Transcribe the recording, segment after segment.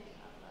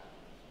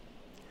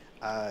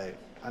I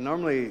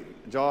normally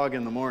jog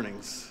in the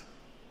mornings,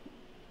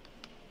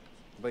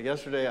 but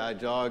yesterday I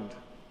jogged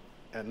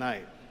at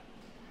night.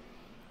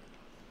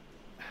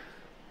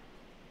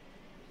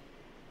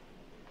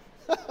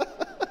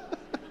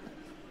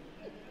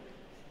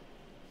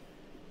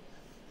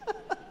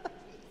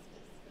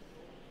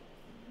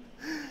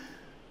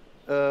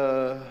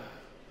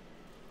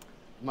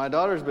 My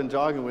daughter's been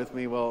jogging with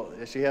me. Well,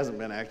 she hasn't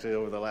been actually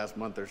over the last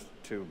month or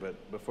two,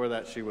 but before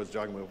that she was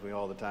jogging with me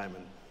all the time.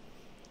 And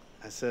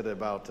I said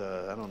about,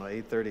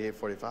 8:30,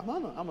 8:45,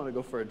 I'm going to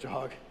go for a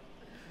jog.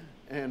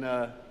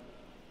 And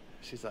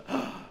she's like,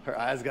 her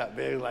eyes got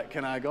big, like,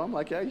 can I go? I'm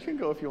like, yeah, you can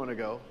go if you want to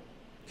go.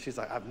 She's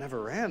like, I've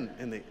never ran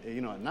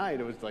at night.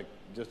 It was like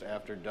just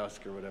after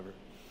dusk or whatever.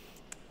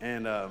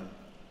 And I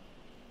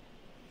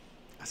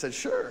said,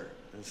 sure.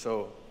 And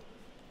so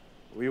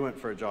we went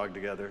for a jog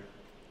together.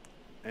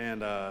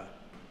 And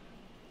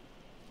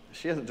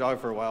she hasn't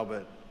jogged for a while,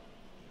 but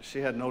she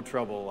had no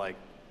trouble, like,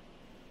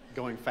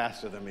 going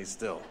faster than me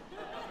still.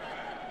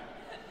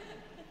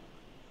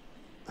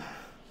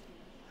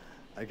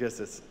 I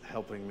guess it's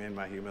helping me in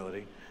my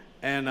humility.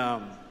 And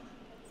I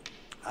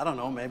don't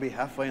know, maybe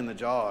halfway in the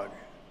jog,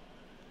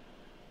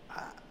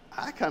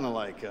 I kind of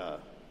like,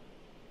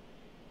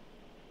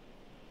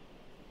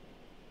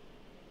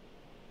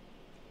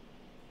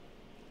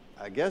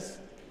 I guess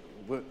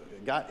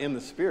got in the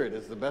spirit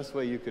is the best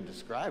way you could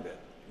describe it.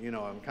 You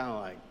know, I'm kind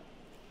of like,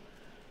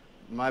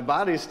 my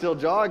body's still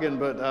jogging,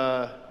 but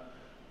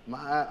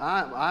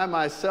I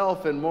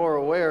myself am more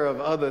aware of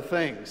other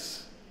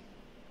things.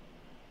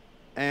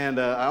 And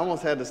I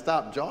almost had to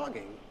stop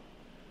jogging.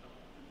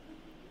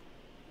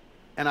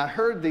 And I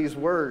heard these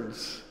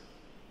words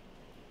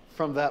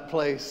from that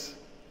place.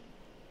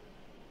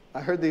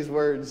 I heard these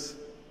words,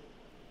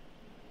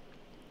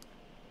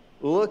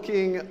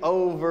 looking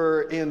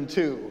over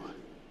into.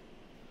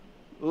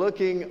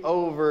 Looking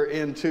over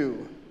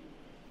into.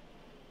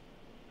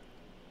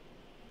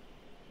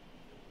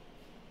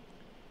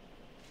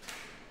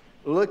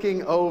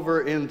 Looking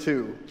over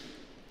into.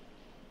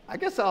 I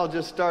guess I'll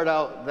just start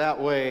out that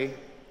way.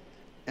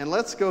 And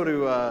let's go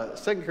to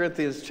 2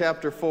 Corinthians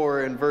chapter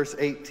 4 and verse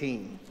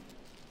 18.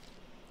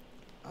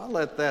 I'll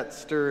let that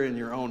stir in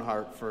your own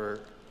heart for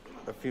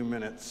a few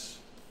minutes.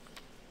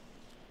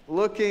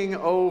 Looking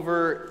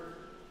over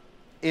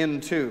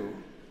into.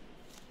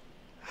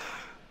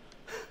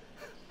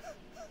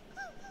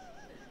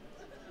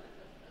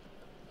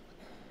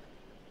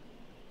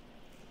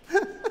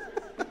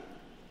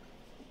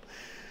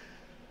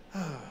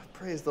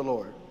 Praise the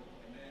Lord.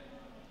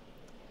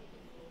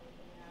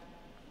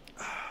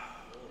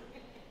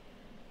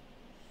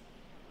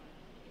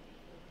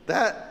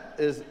 That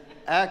is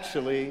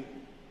actually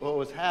what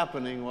was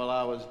happening while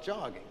I was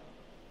jogging.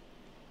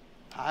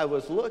 I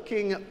was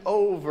looking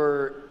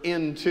over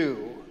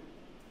into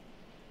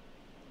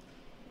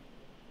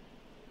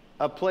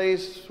a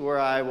place where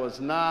I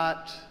was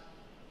not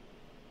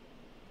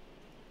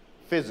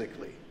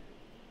physically.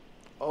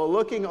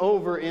 Looking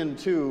over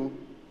into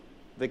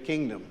the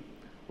kingdom.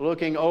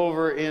 Looking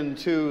over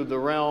into the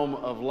realm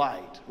of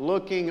light.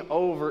 Looking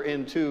over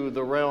into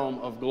the realm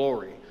of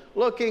glory.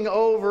 Looking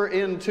over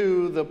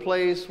into the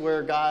place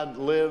where God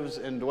lives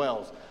and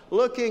dwells.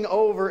 Looking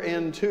over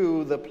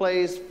into the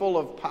place full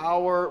of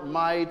power,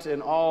 might,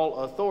 and all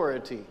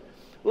authority.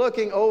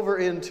 Looking over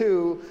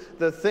into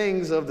the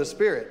things of the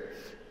Spirit.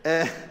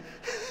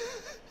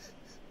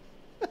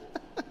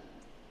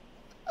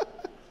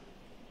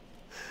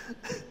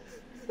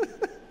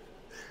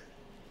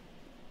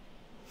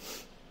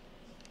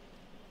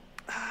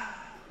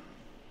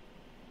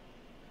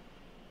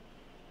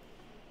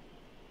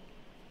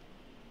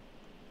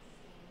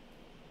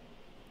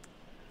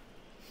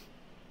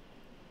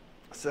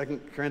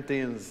 Second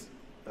Corinthians,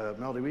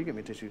 Melody, will you get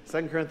me a tissue?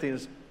 2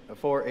 Corinthians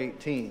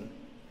 4:18.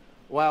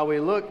 While we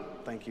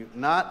look, thank you,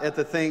 not at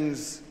the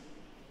things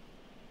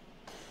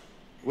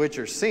which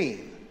are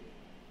seen.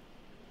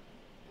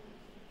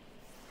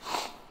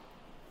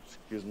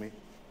 Excuse me.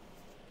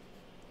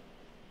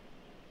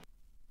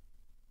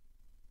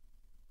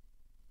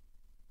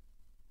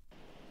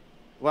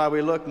 While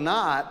we look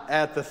not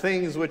at the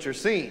things which are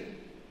seen.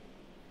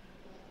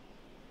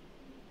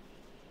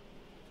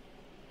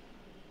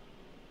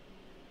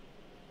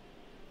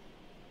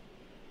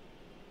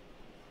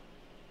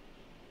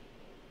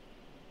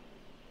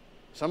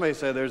 Somebody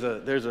said there's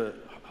a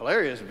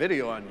hilarious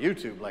video on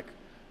YouTube, like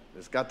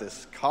it's got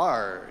this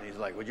car, and he's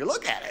like, would you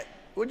look at it?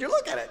 Would you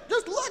look at it?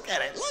 Just look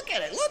at it, look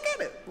at it, look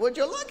at it. Would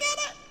you look at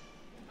it?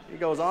 He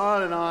goes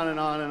on and on and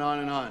on and on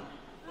and on.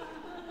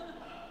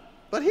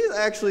 But he's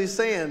actually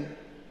saying,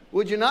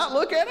 would you not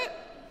look at it?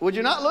 Would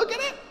you not look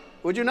at it?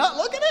 Would you not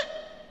look at it?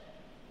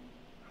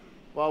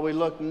 While we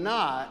look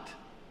not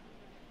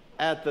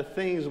at the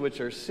things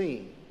which are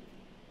seen.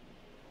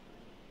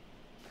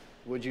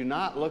 Would you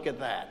not look at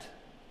that?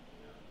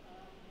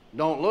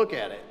 Don't look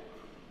at it.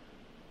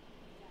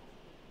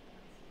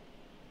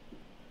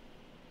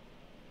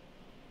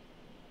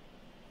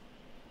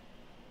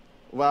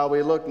 While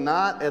we look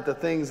not at the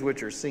things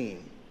which are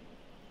seen.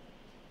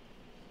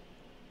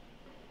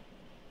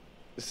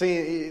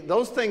 See,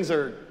 those things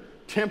are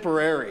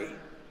temporary.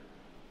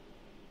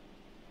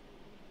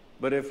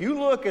 But if you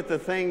look at the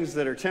things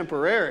that are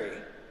temporary,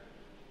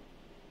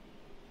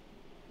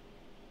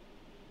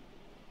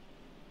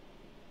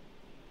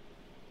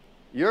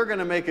 you're going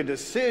to make a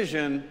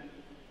decision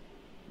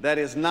that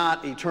is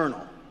not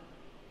eternal.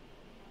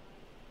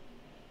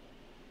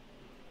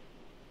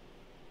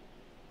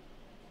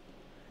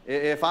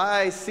 If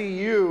I see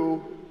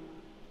you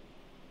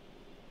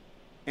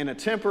in a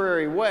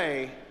temporary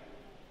way,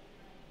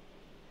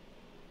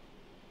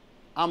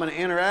 I'm going to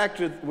interact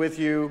with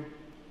you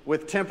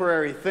with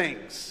temporary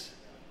things.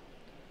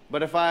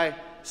 But if I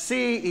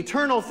see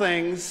eternal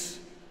things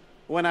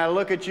when I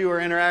look at you or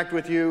interact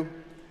with you,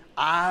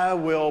 I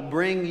will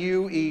bring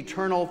you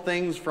eternal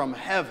things from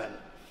heaven.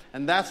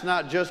 And that's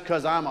not just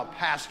because I'm a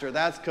pastor.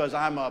 That's because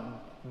I'm a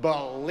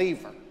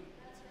believer.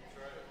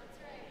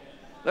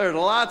 There's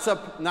lots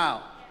of,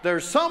 now,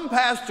 there's some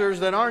pastors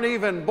that aren't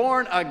even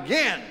born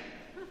again.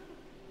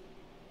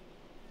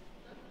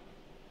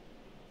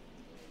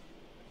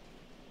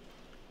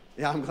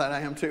 Yeah, I'm glad I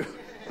am too.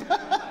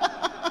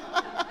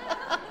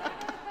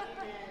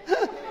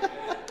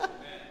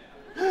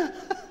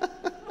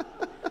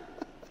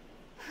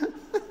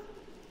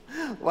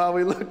 While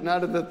we look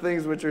not at the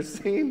things which are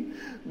seen,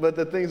 but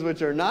the things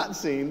which are not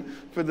seen,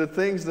 for the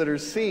things that are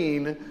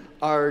seen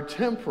are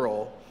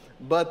temporal,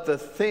 but the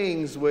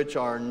things which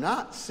are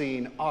not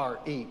seen are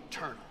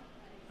eternal.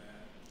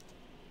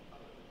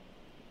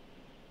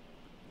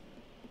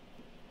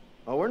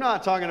 Well, we're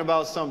not talking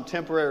about some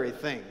temporary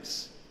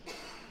things.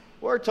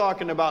 We're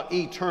talking about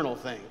eternal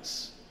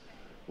things.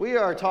 We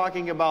are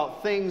talking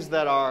about things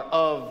that are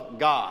of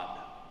God.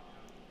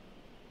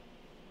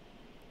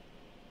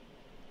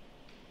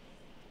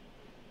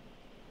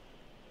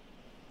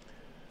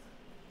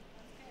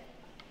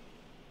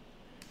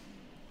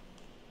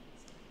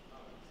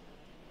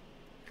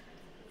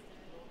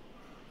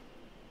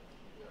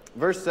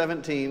 Verse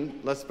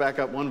 17, let's back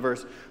up one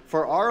verse.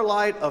 For our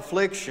light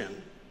affliction,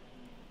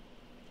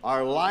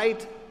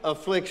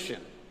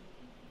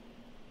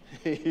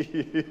 do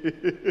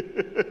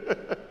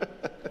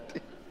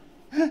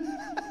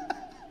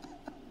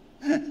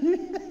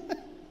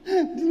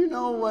you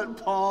know what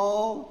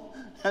Paul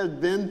has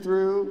been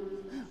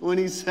through when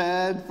he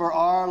said, for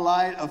our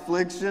light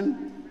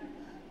affliction?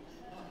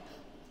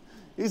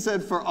 He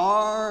said, for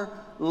our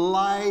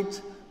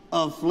light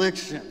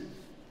affliction.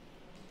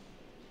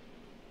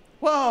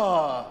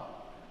 Well,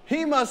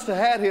 he must have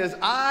had his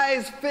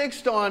eyes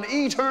fixed on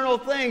eternal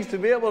things to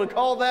be able to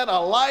call that a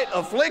light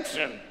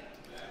affliction.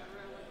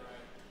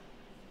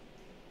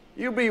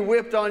 You be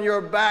whipped on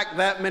your back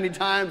that many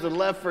times and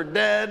left for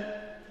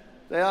dead.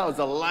 That was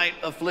a light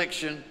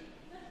affliction.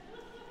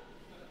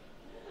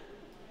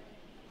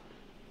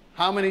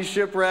 How many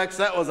shipwrecks?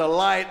 That was a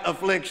light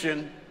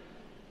affliction.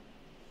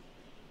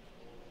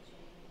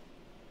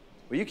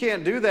 Well, you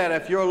can't do that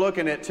if you're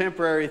looking at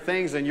temporary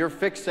things and you're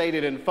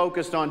fixated and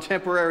focused on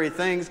temporary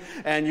things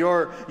and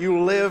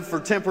you live for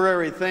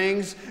temporary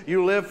things.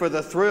 You live for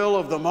the thrill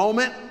of the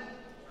moment.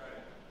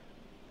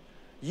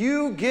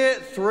 You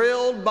get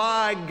thrilled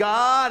by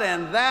God,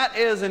 and that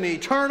is an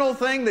eternal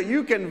thing that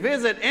you can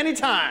visit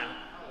anytime.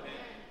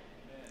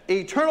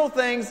 Eternal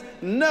things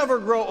never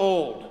grow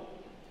old.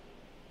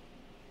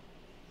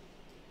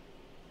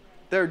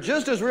 They're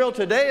just as real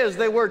today as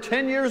they were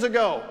 10 years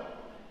ago.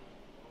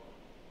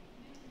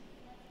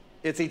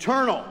 It's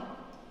eternal.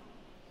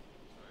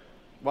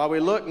 While we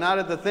look not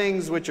at the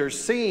things which are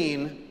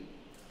seen,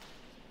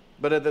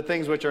 but at the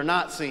things which are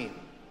not seen.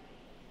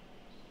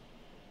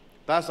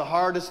 That's the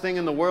hardest thing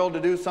in the world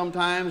to do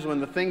sometimes, when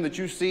the thing that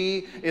you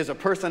see is a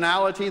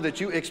personality that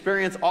you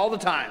experience all the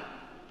time.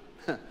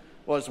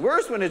 Well, it's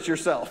worse when it's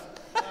yourself.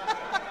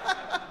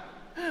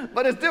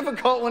 But it's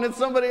difficult when it's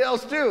somebody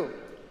else too.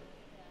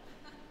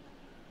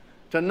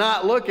 To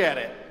not look at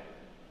it.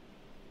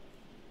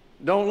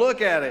 Don't look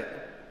at it.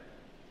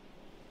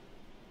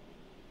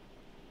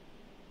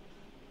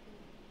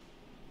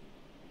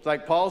 It's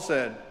like Paul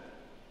said,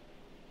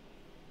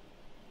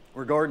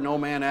 regard no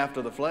man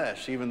after the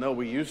flesh, even though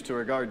we used to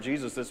regard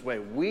Jesus this way.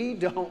 We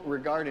don't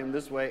regard him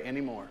this way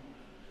anymore.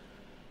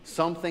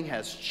 Something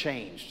has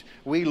changed.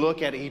 We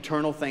look at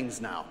eternal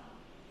things now.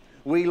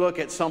 We look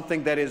at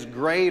something that is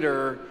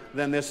greater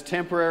than this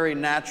temporary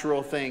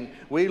natural thing.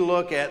 We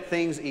look at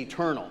things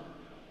eternal.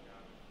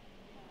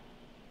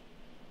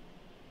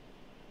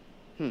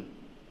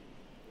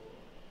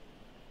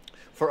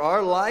 For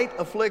our light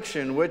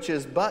affliction, which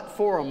is but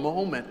for a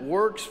moment,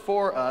 works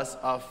for us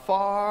a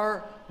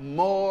far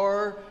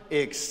more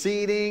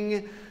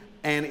exceeding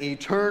and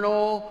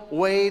eternal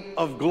weight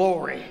of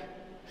glory.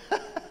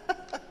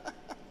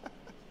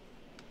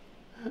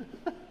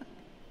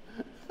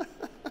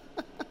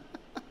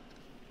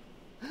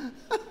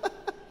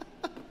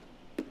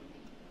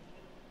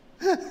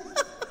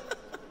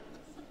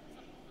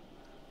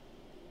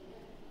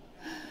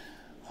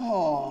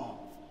 Oh.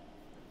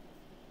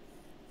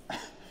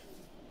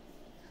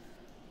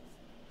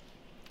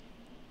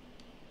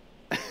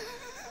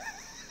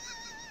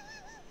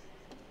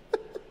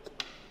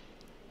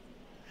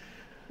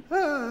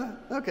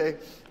 Okay.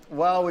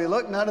 While we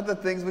look not at the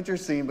things which are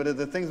seen, but at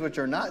the things which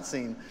are not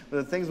seen.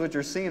 But the things which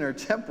are seen are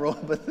temporal,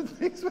 but the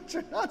things which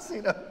are not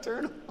seen are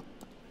eternal.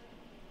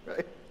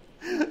 Right?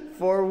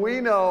 For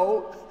we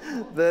know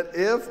that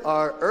if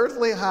our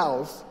earthly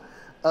house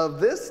of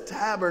this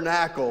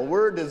tabernacle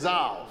were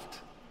dissolved,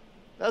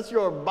 that's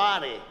your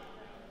body,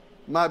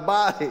 my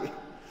body,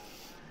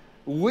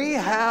 we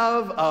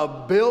have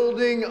a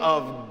building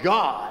of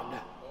God.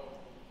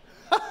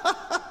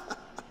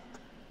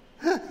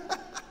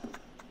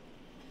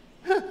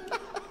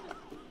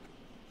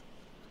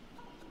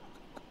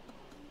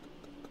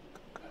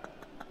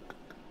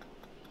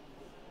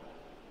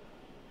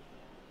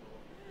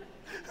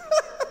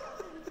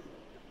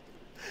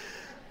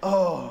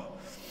 Oh.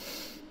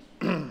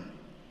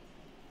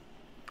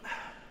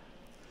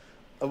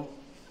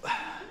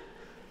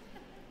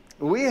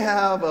 We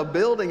have a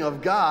building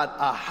of God,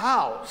 a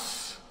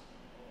house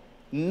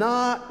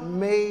not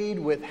made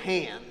with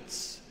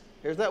hands.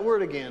 Here's that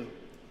word again.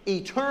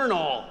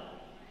 Eternal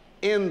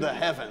in the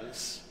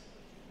heavens.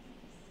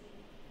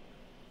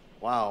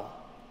 Wow.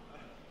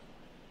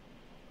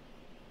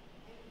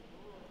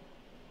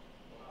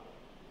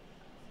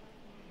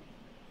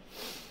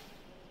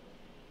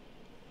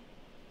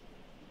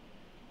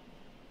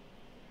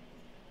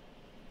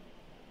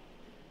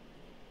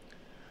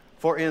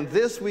 For in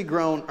this we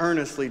groan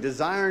earnestly,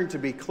 desiring to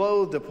be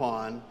clothed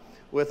upon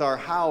with our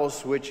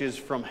house which is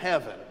from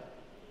heaven.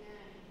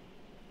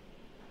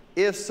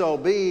 If so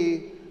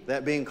be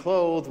that being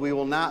clothed we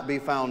will not be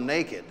found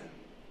naked.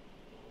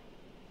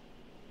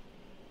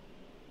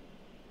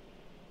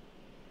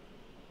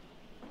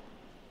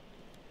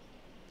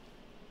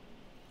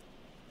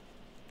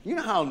 You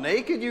know how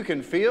naked you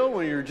can feel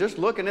when you're just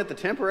looking at the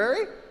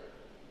temporary?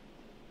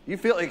 You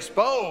feel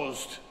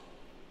exposed.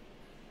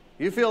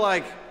 You feel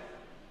like,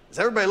 is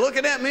everybody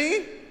looking at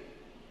me?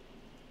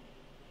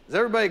 Is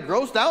everybody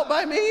grossed out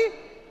by me?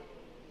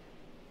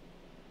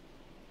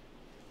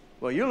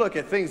 Well, you look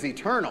at things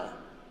eternal.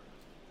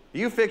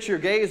 You fix your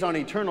gaze on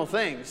eternal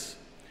things.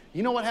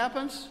 You know what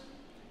happens?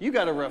 You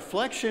got a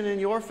reflection in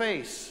your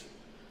face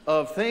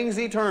of things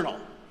eternal.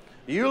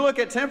 You look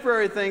at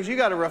temporary things, you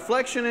got a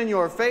reflection in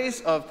your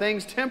face of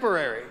things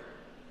temporary.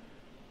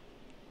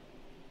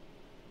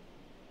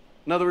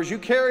 In other words, you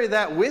carry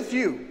that with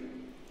you.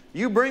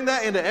 You bring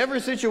that into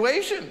every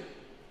situation.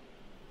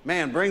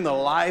 Man, bring the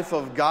life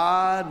of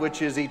God,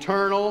 which is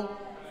eternal.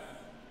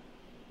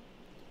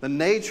 The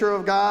nature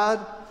of God,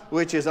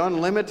 which is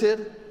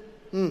unlimited.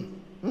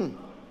 All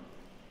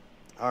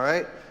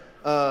right.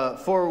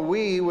 For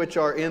we which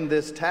are in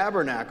this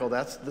tabernacle,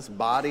 that's this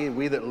body,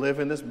 we that live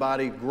in this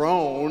body,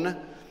 groan,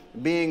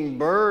 being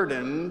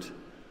burdened,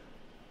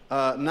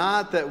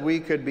 not that we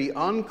could be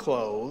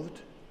unclothed.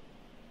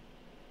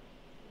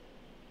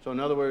 So in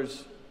other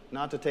words,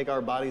 not to take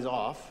our bodies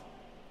off,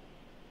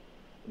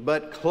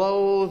 but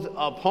clothed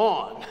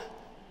upon.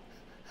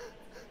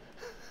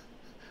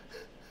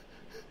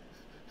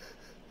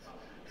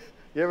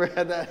 You ever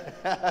had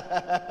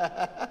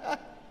that?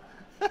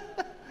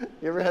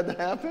 You ever had that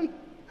happen?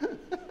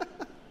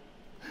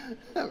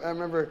 I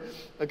remember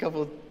a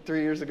couple,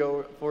 3 years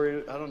ago, 4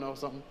 years, I don't know,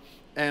 something.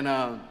 And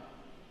I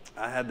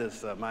had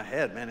this, my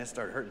head, man, it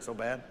started hurting so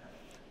bad.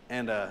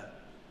 And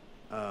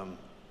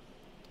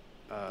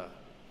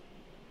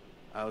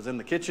I was in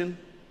the kitchen,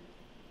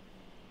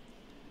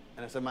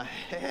 and I said, my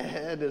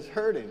head is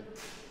hurting.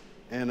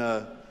 And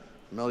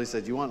Melody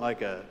said, you want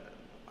like a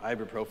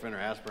ibuprofen or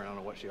aspirin? I don't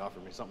know what she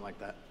offered me, something like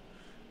that.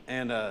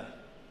 And I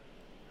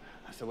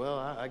said, well,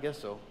 I guess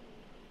so.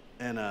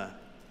 And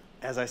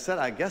as I said,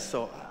 I guess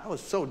so, I was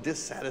so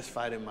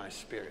dissatisfied in my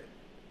spirit.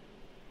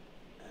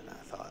 And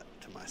I thought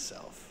to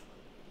myself,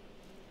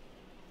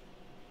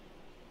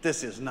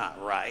 this is not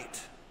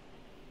right.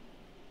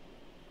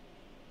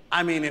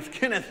 I mean, if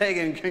Kenneth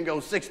Hagin can go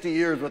 60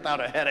 years without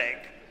a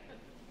headache,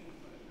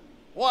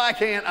 why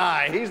can't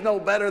I? He's no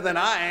better than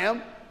I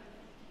am.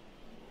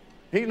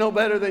 He's no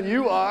better than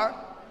you are.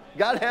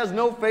 God has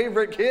no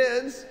favorite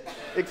kids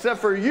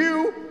except for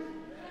you.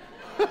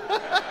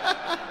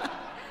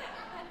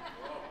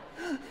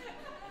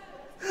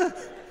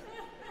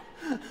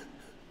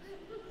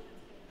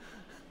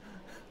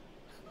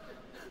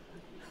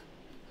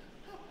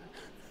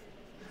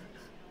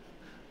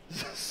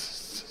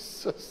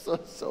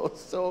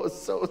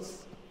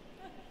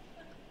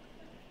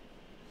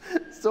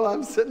 So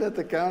I'm sitting at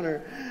the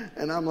counter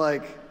and I'm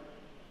like,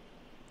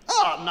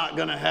 oh, I'm not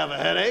going to have a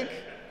headache.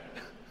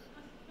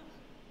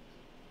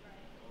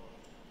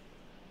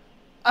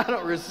 I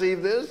don't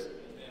receive this.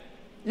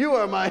 You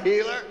are my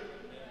healer.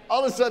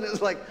 All of a sudden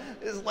it's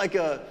like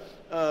a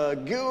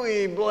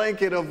gooey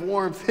blanket of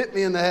warmth hit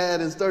me in the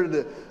head and started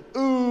to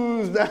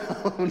ooze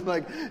down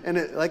I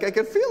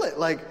could feel it,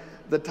 like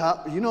the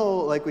top,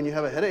 like when you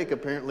have a headache,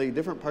 apparently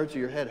different parts of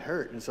your head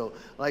hurt. And so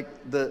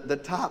like the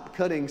top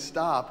cutting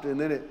stopped, and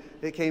then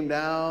it came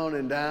down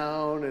and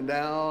down and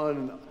down.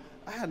 And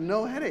I had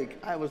no headache.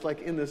 I was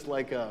like in this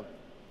I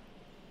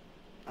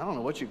don't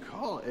know what you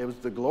call it. It was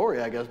the glory,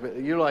 I guess. But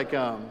you're like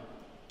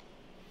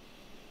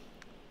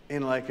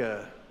in like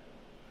a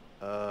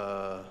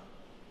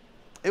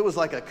it was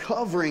like a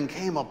covering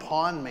came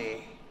upon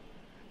me.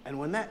 And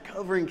when that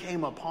covering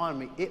came upon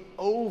me, it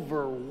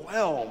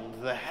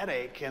overwhelmed the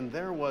headache. And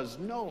there was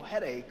no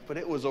headache, but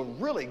it was a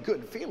really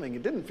good feeling.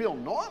 It didn't feel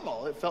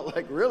normal. It felt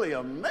like really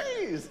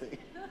amazing.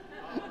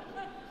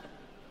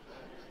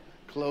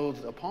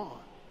 Clothed upon.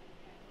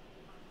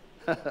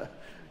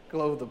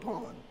 Clothed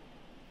upon.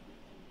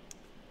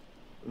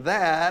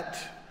 That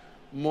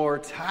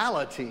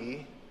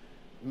mortality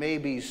may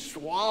be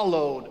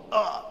swallowed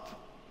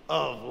up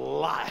of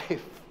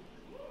life.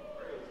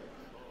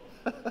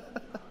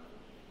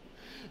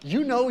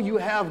 You know you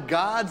have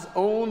God's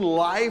own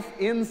life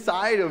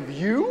inside of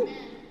you,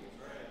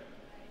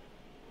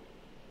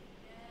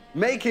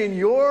 making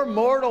your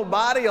mortal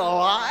body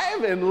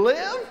alive and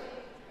live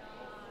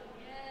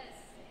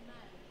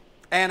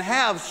and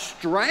have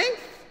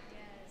strength.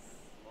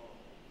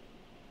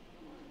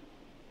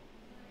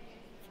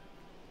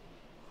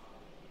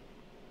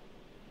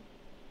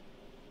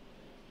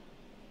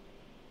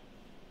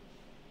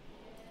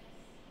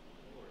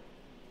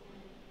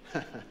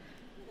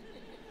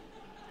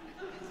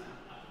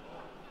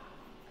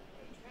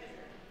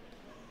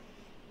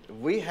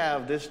 We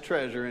have this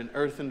treasure in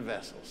earthen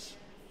vessels.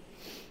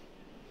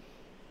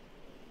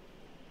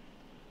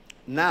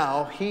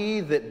 Now,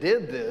 he that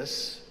did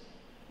this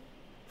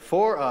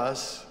for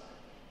us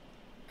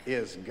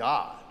is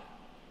God,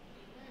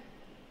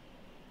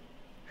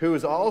 who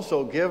has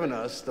also given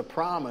us the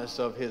promise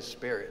of his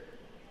Spirit.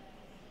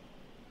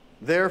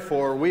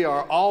 Therefore, we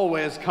are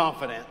always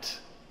confident.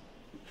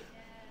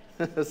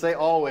 Say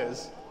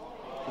always.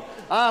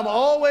 I'm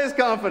always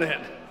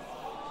confident.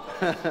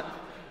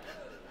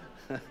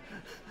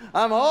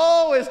 I'm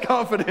always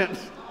confident.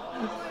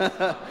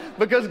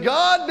 Because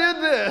God did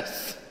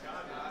this.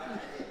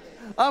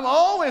 I'm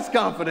always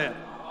confident.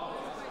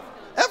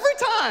 Every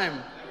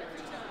time.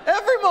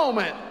 Every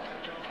moment.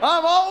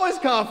 I'm always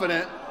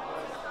confident.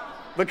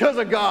 Because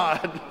of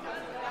God.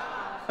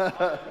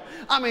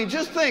 I mean,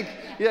 just think,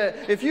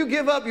 if you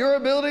give up your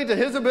ability to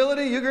his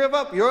ability, you give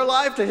up your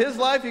life to his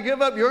life, you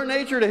give up your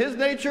nature to his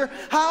nature,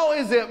 how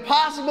is it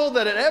possible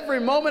that at every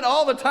moment,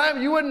 all the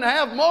time, you wouldn't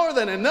have more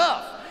than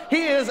enough?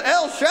 He is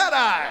El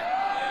Shaddai.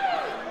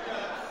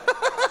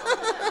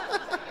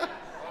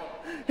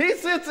 He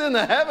sits in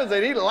the heavens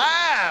and he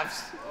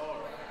laughs.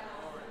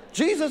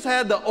 Jesus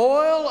had the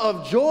oil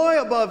of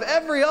joy above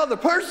every other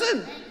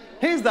person.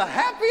 He's the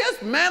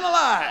happiest man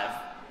alive.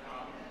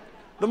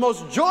 The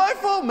most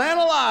joyful man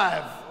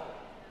alive.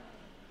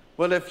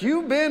 Well, if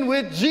you've been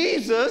with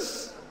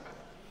Jesus,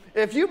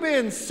 if you've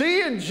been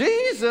seeing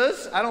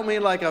Jesus, I don't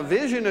mean like a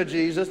vision of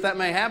Jesus, that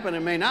may happen, it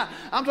may not.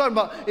 I'm talking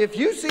about if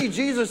you see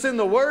Jesus in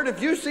the Word,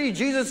 if you see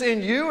Jesus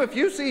in you, if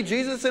you see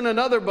Jesus in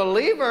another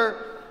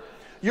believer,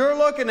 you're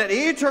looking at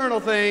eternal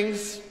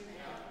things,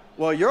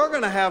 well, you're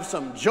going to have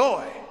some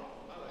joy.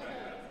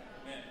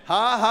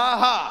 Ha, ha,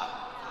 ha.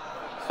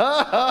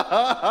 Ha, ha,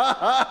 ha, ha,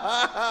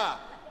 ha, ha.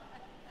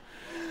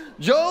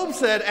 Job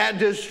said, at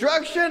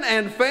destruction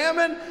and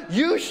famine,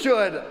 you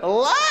should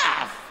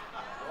laugh.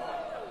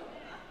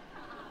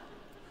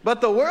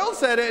 But the world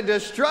said, at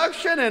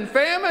destruction and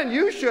famine,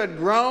 you should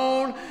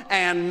groan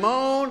and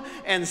moan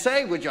and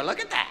say, would you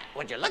look at that?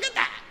 Would you look at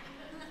that?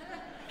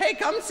 Hey,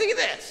 come see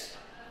this.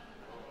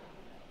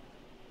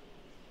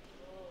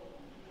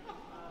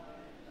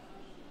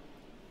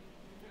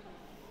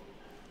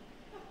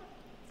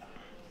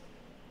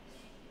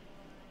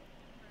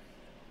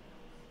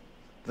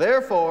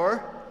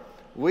 Therefore,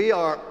 we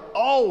are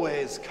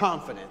always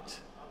confident.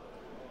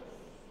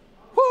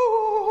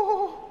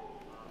 Woo!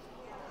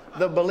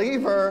 The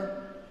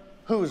believer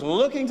who's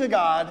looking to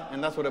God,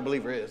 and that's what a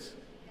believer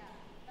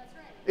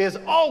is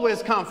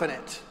always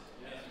confident.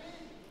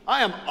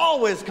 I am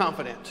always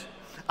confident.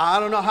 I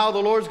don't know how the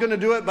Lord's going to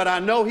do it, but I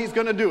know he's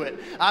going to do it.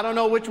 I don't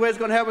know which way it's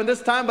going to happen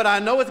this time, but I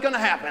know it's going to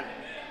happen.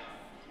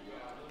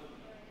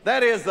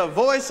 That is the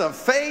voice of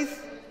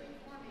faith.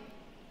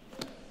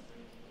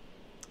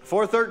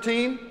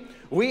 4:13,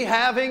 we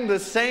having the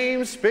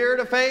same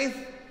spirit of faith.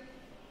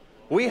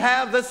 We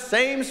have the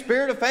same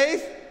spirit of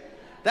faith.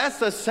 That's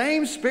the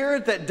same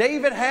spirit that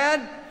David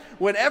had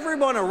when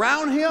everyone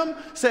around him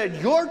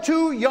said, you're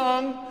too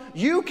young,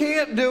 you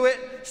can't do it.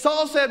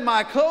 Saul said,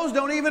 my clothes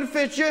don't even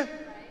fit you.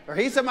 Or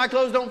he said, my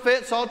clothes don't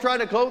fit. Saul tried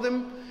to clothe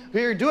him.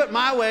 Here, do it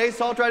my way.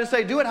 Saul tried to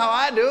say, do it how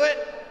I do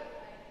it.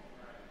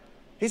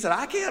 He said,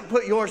 I can't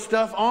put your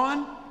stuff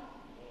on.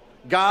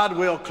 God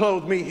will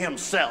clothe me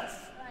himself.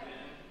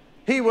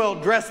 He will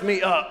dress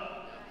me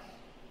up.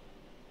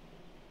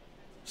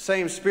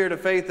 Same spirit of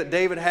faith that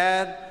David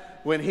had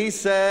when he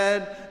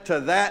said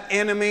to that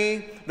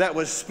enemy that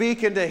was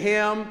speaking to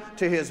him,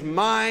 to his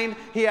mind,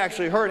 he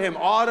actually heard him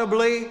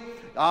audibly.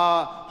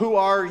 Who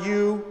are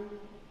you?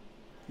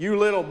 You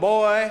little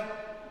boy.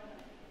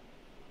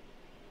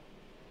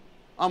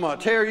 I'm going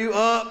to tear you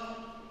up.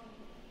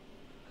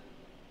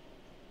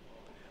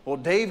 Well,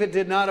 David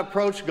did not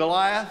approach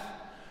Goliath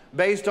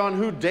based on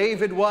who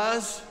David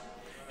was.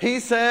 He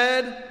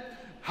said,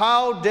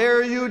 how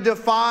dare you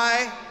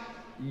defy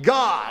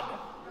God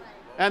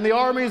and the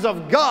armies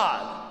of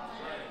God?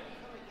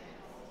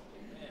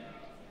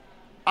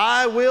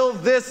 I will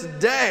this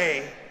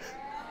day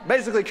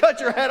basically cut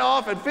your head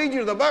off and feed you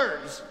to the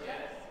birds.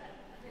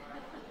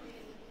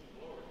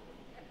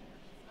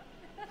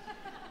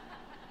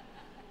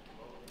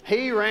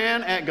 He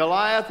ran at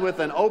Goliath with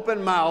an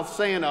open mouth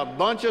saying a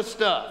bunch of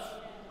stuff.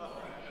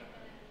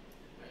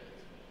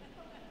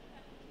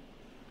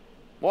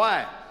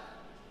 Why?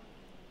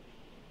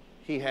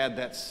 He had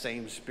that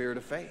same spirit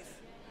of faith.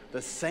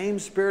 The same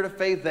spirit of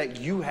faith that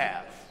you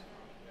have.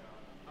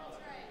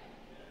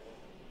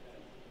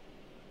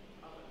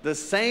 The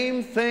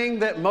same thing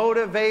that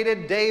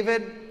motivated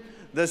David,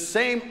 the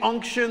same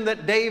unction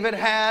that David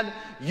had,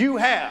 you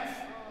have.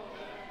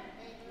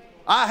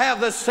 I have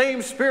the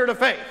same spirit of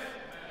faith.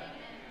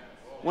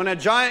 When a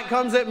giant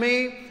comes at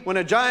me, when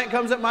a giant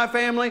comes at my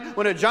family,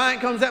 when a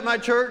giant comes at my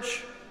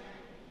church,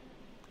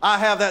 I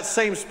have that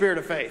same spirit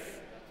of faith.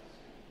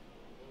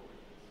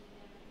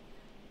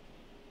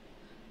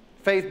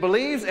 Faith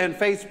believes and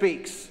faith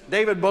speaks.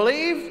 David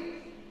believed.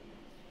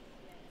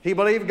 He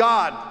believed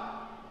God.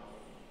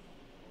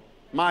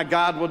 My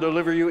God will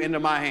deliver you into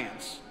my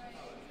hands.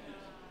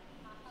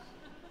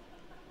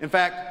 In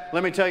fact,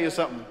 let me tell you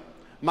something.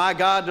 My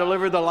God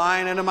delivered the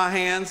lion into my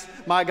hands.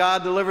 My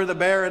God delivered the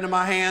bear into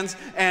my hands.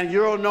 And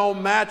you're no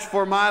match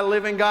for my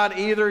living God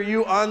either,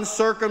 you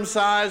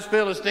uncircumcised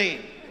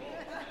Philistine.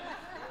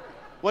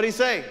 What'd he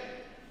say?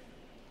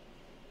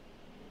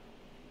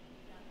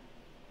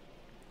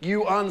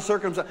 You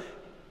uncircumcised.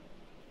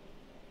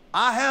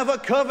 I have a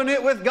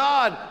covenant with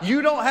God.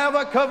 You don't have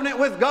a covenant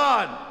with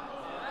God.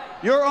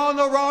 You're on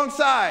the wrong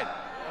side.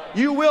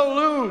 You will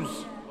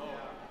lose.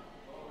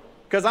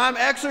 Because I'm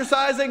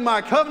exercising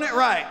my covenant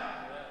right.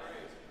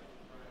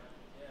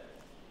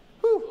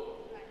 Whew.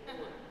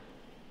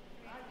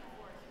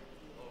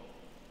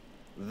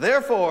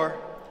 Therefore,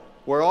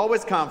 we're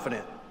always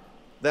confident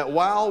that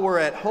while we're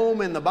at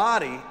home in the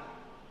body,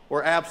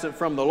 we're absent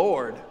from the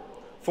Lord.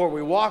 For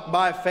we walk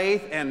by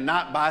faith and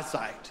not by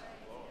sight.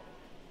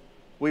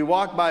 We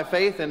walk by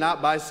faith and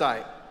not by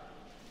sight.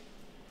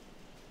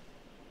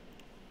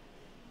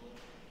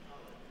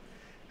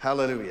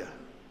 Hallelujah.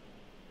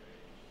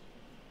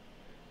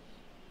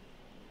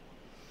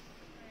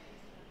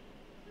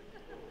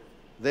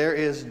 There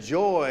is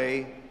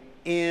joy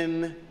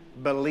in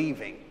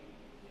believing.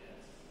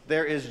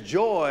 There is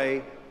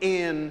joy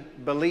in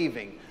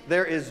believing.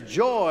 There is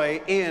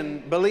joy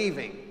in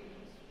believing.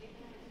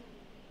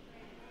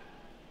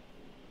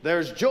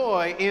 There's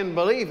joy in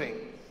believing.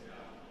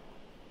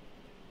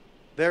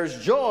 There's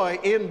joy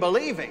in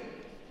believing.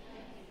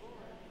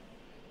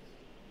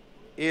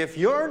 If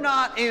you're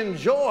not in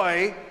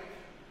joy,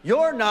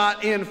 you're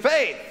not in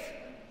faith.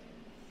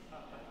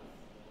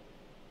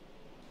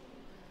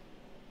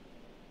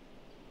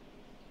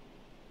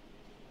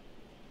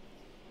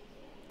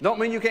 Don't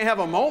mean you can't have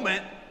a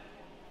moment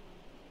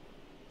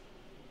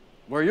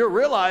where you're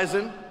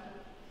realizing,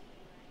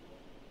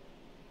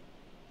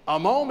 a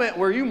moment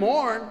where you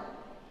mourn,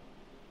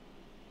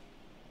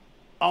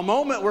 a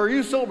moment where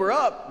you sober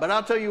up. But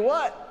I'll tell you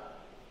what,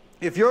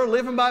 if you're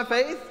living by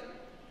faith,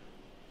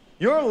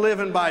 you're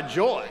living by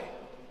joy.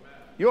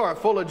 You are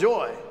full of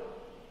joy.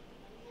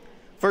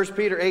 1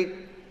 Peter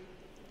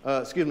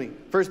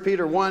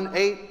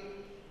 1:8,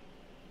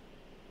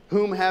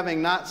 whom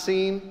having not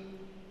seen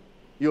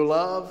you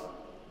love,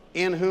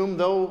 in whom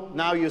though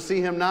now you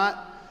see him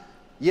not,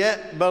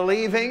 yet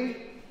believing,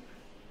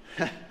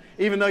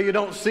 even though you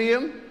don't see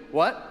him,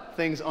 what?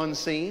 Things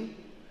unseen.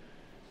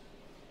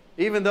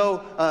 Even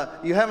though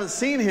you haven't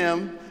seen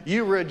him,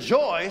 you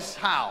rejoice,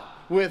 how?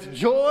 With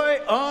joy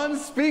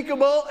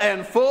unspeakable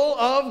and full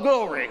of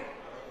glory.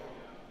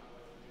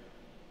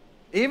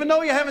 Even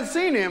though you haven't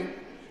seen him,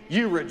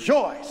 you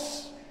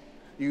rejoice.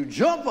 You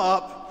jump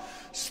up,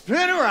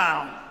 spin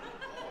around.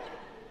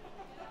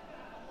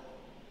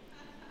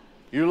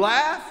 You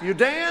laugh, you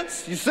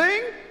dance, you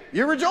sing,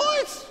 you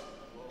rejoice.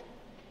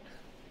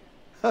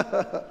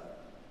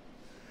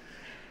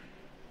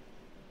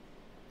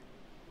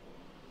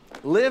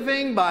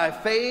 Living by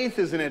faith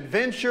is an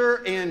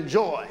adventure in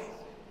joy.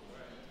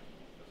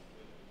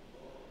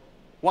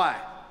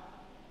 Why?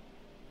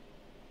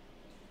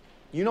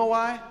 You know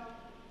why?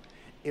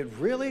 It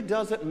really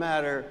doesn't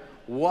matter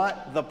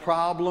what the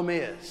problem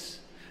is.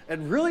 It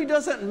really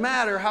doesn't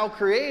matter how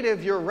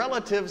creative your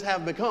relatives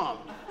have become.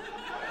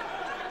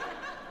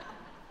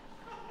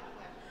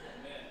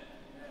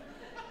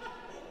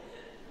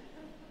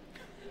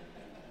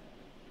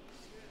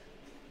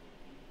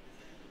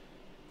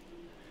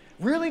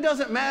 Really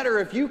doesn't matter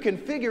if you can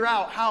figure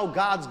out how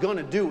God's going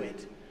to do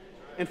it.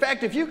 In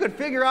fact, if you could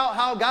figure out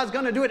how God's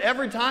going to do it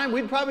every time,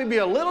 we'd probably be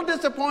a little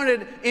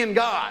disappointed in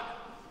God.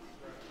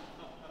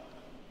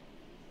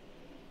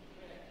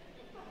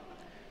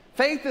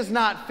 Faith is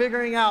not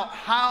figuring out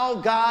how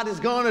God is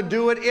going to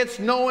do it. It's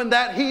knowing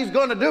that He's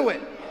going to do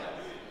it.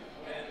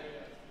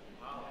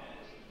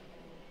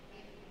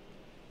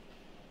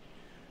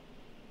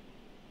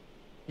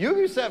 You'll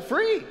be set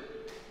free.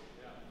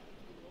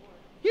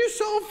 You're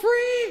so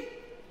free.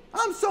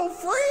 I'm so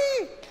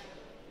free.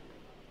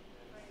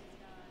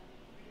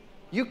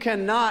 You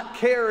cannot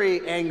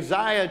carry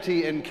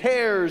anxiety and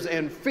cares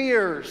and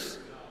fears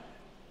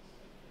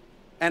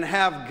and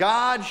have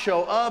God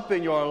show up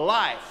in your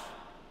life.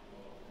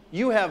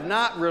 You have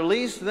not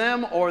released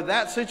them or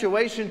that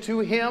situation to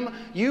Him.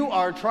 You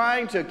are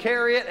trying to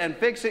carry it and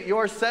fix it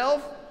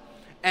yourself,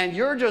 and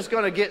you're just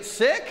going to get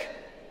sick,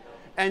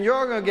 and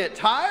you're going to get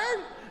tired,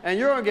 and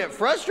you're going to get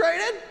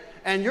frustrated,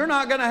 and you're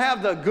not going to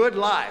have the good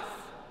life.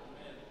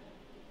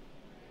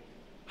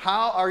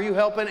 How are you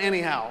helping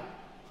anyhow?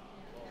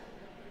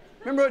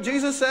 Remember what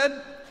Jesus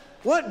said?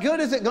 What good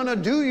is it going to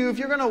do you if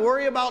you're going to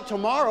worry about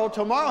tomorrow?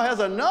 Tomorrow has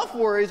enough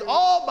worries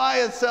all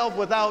by itself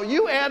without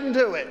you adding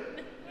to it.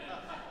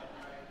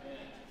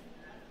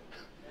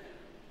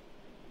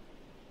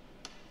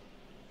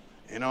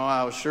 You know,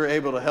 I was sure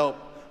able to help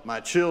my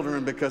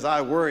children because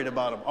I worried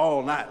about them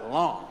all night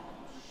long.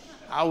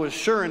 I was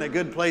sure in a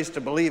good place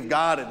to believe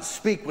God and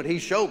speak what He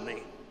showed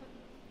me.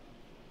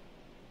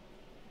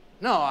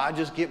 No, I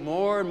just get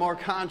more and more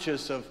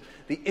conscious of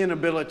the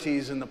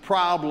inabilities and the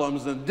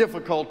problems and the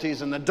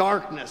difficulties and the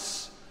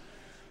darkness.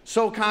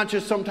 So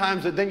conscious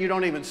sometimes that then you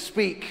don't even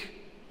speak.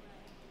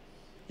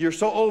 You're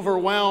so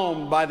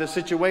overwhelmed by the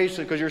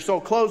situation because you're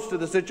so close to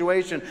the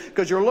situation,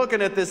 because you're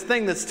looking at this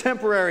thing that's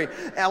temporary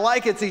and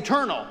like it's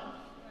eternal.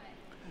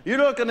 You're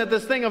looking at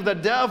this thing of the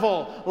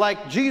devil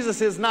like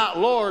Jesus is not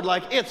Lord,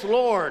 like it's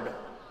Lord.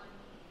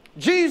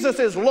 Jesus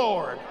is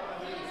Lord.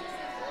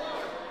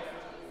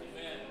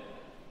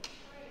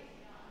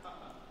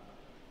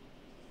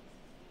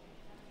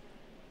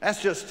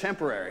 That's just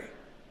temporary.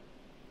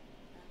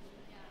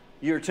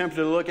 You're tempted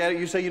to look at it,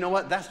 you say, you know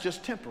what, that's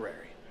just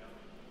temporary.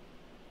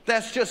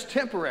 That's just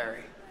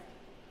temporary.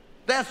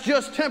 That's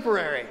just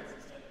temporary.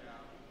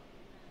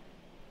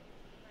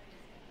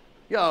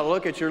 You ought to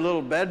look at your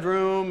little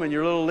bedroom and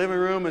your little living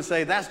room and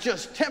say, that's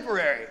just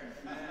temporary.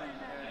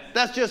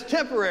 That's just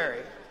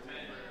temporary.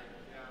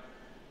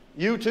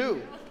 You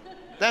too.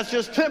 That's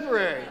just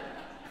temporary.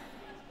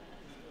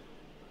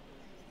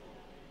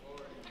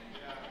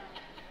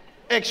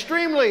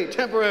 Extremely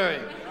temporary.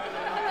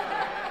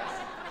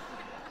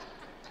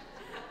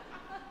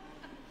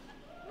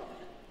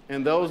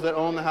 And those that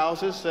own the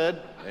houses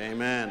said,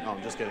 amen. Oh,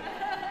 I'm just kidding.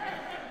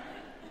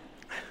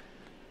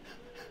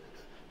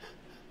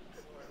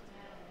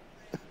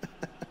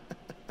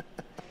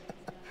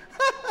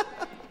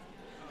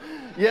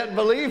 Yet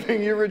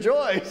believing you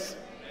rejoice.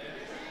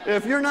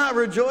 If you're not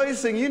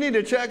rejoicing, you need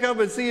to check up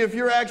and see if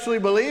you're actually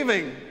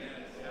believing.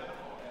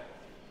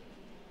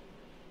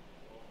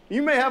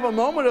 You may have a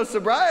moment of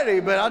sobriety,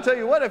 but I'll tell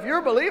you what, if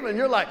you're believing,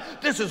 you're like,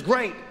 this is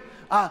great.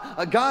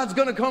 God's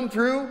going to come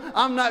through.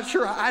 I'm not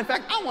sure. In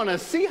fact, I want to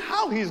see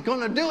how He's going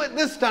to do it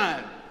this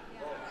time.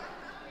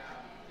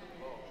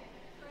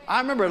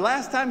 I remember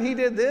last time He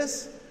did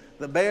this,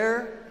 the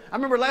bear. I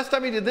remember last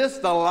time He did this,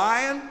 the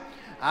lion.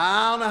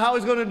 I don't know how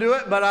He's going to do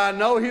it, but I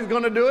know He's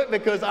going to do it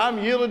because I'm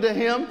yielded to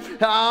Him.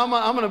 I'm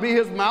going to be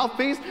His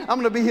mouthpiece. I'm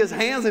going to be His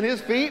hands and His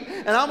feet,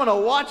 and I'm going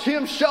to watch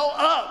Him show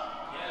up.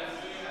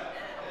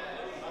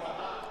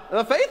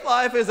 The faith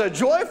life is a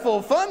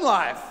joyful, fun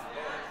life.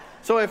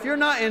 So if you're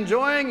not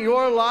enjoying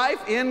your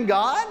life in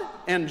God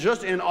and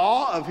just in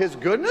awe of His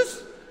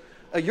goodness,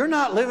 you're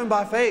not living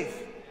by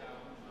faith.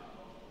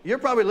 You're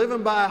probably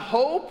living by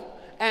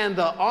hope and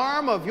the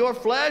arm of your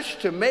flesh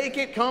to make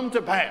it come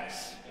to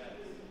pass.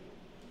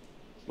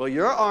 Well,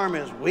 your arm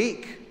is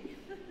weak,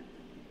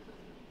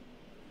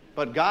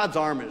 but God's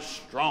arm is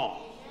strong.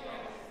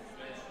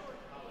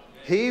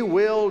 He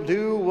will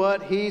do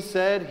what He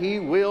said He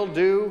will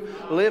do.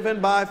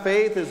 Living by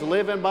faith is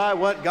living by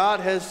what God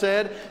has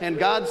said. And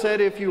God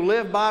said, if you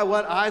live by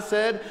what I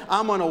said,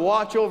 I'm going to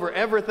watch over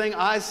everything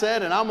I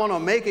said, and I'm going to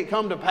make it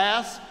come to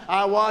pass.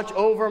 I watch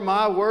over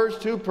my words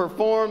to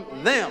perform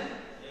them.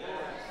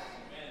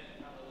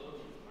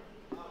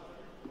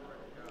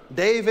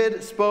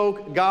 David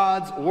spoke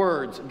God's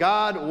words.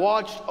 God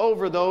watched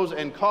over those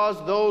and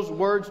caused those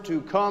words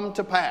to come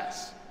to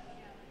pass.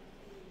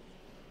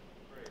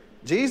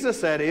 Jesus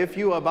said, if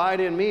you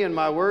abide in me and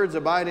my words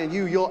abide in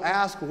you, you'll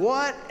ask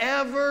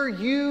whatever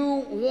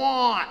you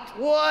want.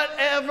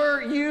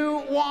 Whatever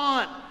you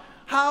want.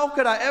 How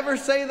could I ever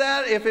say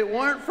that if it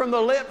weren't from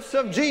the lips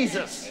of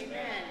Jesus?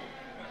 Amen.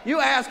 You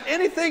ask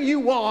anything you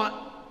want,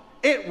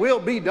 it will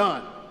be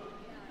done.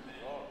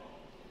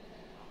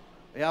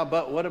 Yeah,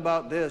 but what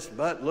about this?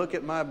 But look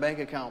at my bank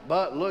account.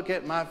 But look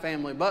at my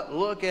family. But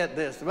look at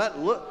this. But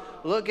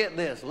look at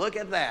this. Look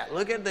at that.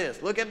 Look at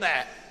this. Look at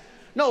that.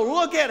 No,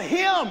 look at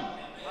Him.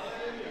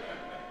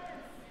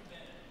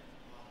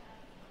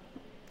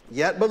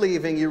 Yet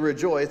believing you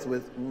rejoice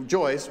with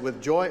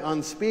joy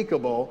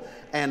unspeakable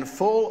and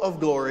full of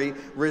glory,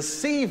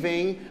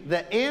 receiving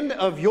the end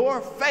of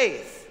your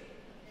faith,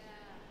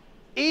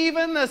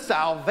 even the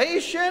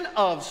salvation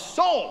of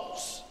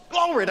souls.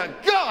 Glory to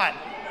God.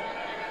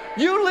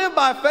 You live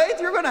by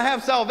faith, you're going to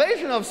have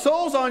salvation of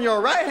souls on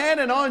your right hand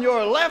and on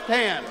your left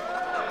hand.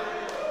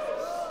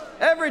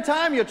 Every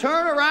time you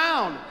turn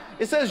around,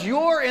 it says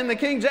you're in the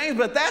King James,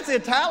 but that's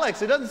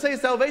italics. It doesn't say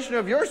salvation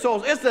of your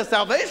souls. It's the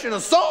salvation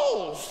of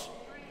souls.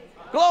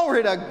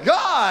 Glory to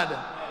God.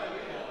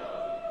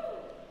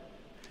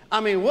 I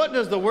mean, what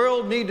does the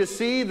world need to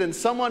see than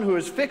someone who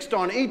is fixed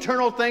on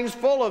eternal things,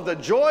 full of the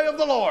joy of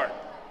the Lord?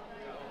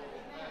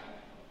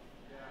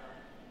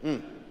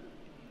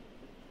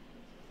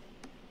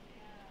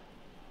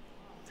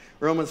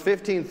 Romans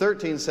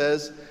 15:13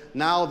 says,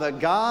 now the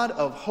God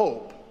of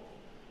hope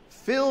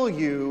fill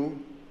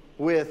you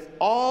with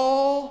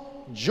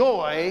all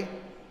joy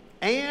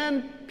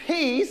and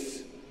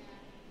peace.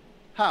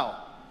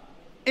 How?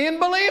 In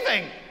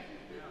believing.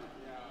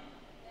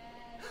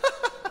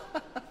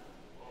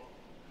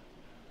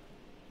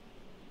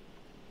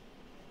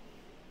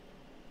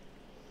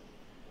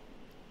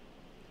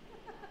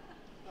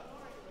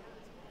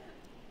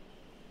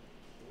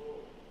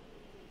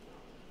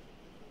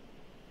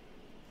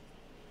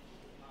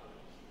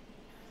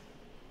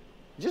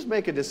 Just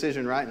make a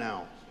decision right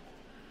now.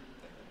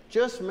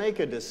 Just make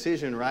a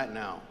decision right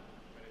now.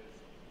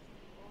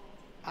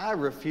 I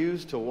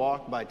refuse to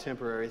walk by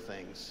temporary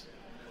things.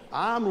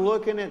 I'm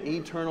looking at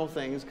eternal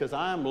things because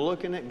I'm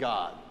looking at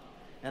God.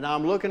 And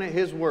I'm looking at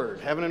His Word.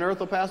 Heaven and earth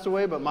will pass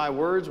away, but my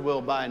words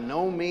will by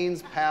no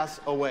means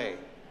pass away.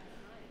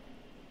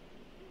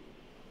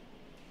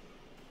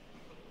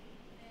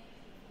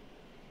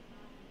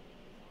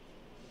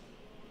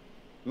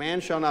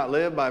 Man shall not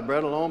live by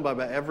bread alone, but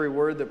by every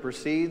word that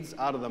proceeds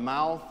out of the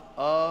mouth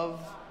of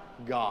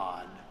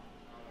God.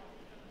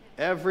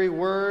 Every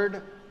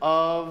word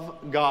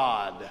of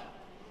God.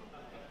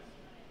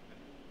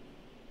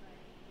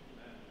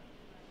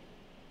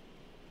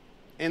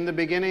 In the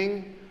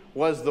beginning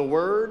was the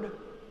Word,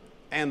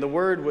 and the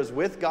Word was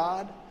with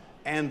God,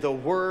 and the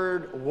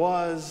Word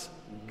was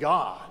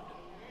God.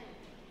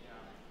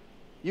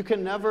 You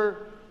can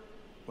never,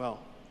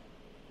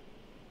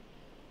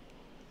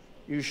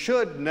 you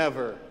should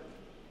never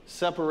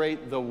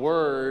separate the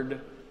Word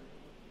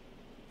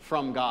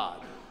from God,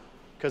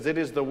 because it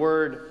is the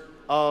Word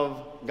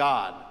of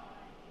God.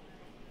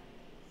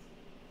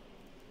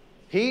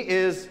 He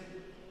is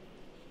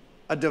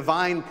a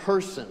divine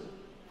person.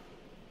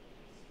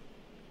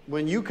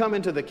 When you come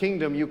into the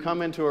kingdom, you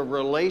come into a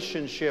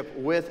relationship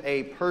with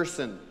a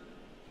person.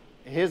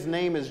 His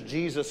name is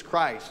Jesus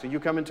Christ. You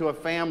come into a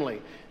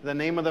family. The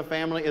name of the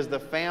family is the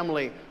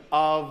family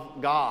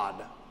of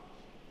God.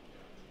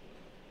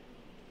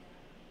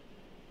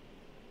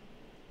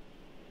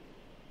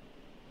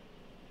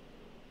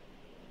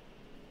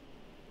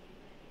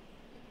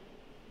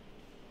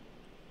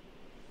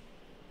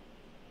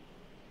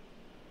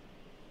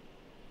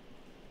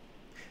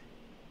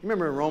 You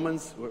remember in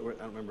Romans, I don't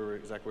remember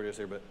exactly where it is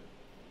here, but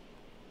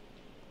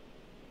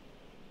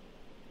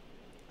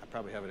I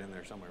probably have it in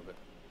there somewhere, but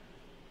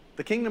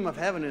the kingdom of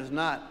heaven is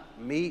not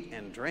meat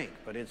and drink,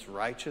 but it's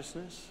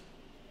righteousness,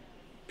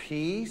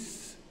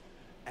 peace,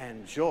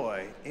 and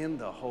joy in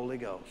the Holy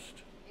Ghost.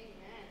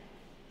 Amen.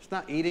 It's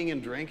not eating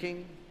and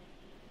drinking.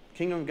 The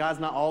kingdom of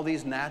God's not all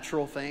these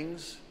natural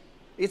things.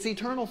 It's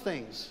eternal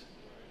things.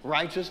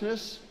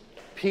 Righteousness,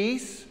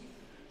 peace,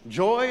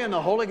 joy in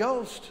the Holy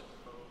Ghost.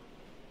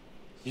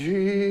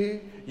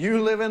 You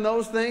live in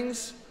those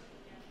things,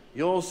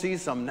 you'll see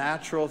some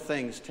natural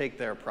things take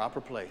their proper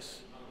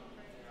place.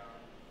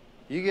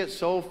 You get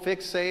so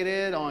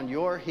fixated on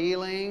your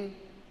healing.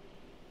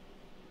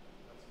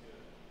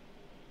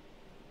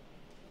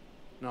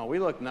 No, we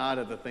look not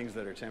at the things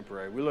that are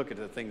temporary. We look at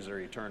the things that are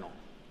eternal.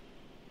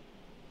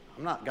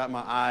 I've not got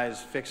my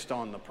eyes fixed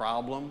on the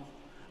problem.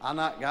 I've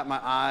not got my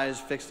eyes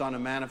fixed on a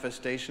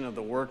manifestation of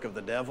the work of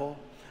the devil.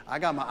 I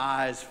got my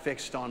eyes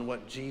fixed on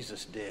what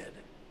Jesus did.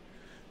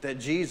 That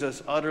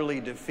Jesus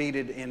utterly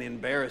defeated and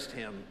embarrassed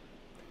him,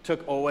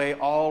 took away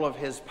all of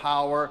his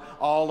power,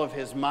 all of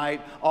his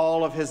might,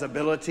 all of his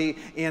ability.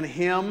 In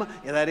him,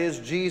 that is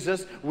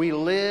Jesus, we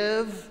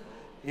live.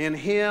 In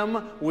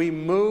him we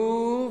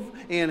move.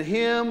 In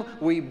him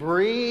we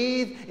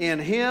breathe. In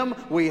him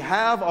we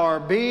have our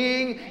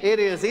being. It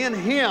is in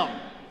him.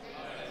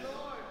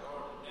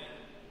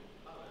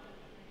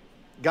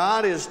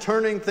 God is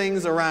turning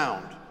things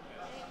around.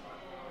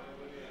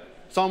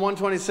 Psalm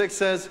 126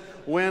 says,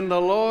 when the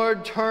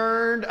Lord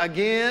turned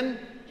again,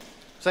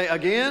 say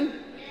again,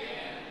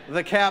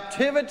 the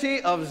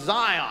captivity of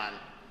Zion.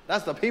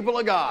 That's the people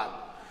of God.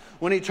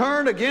 When he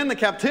turned again the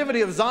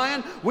captivity of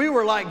Zion, we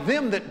were like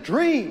them that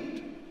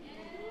dreamed.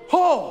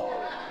 Oh!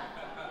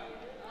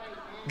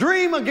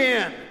 Dream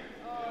again.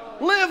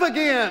 Live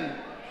again.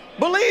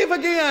 Believe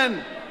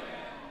again.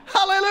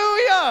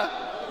 Hallelujah!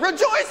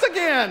 Rejoice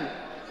again.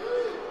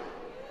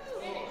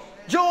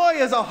 Joy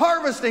is a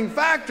harvesting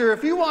factor.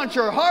 If you want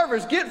your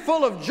harvest, get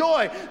full of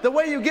joy. The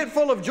way you get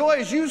full of joy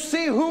is you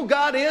see who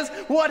God is,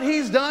 what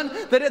He's done,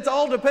 that it's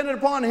all dependent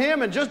upon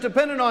Him and just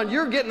dependent on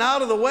your getting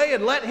out of the way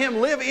and let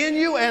Him live in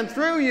you and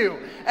through you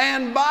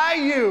and by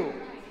you.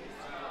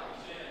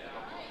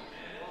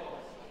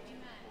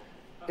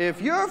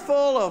 If you're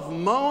full of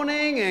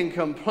moaning and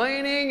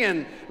complaining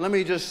and, let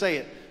me just say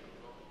it,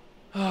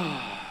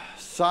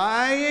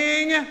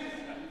 sighing,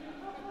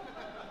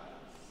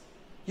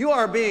 you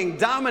are being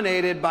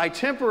dominated by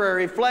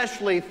temporary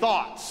fleshly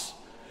thoughts.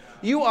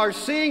 You are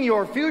seeing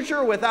your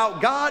future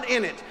without God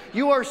in it.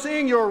 You are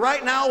seeing your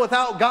right now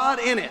without God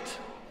in it.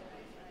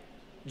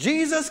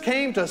 Jesus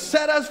came to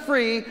set us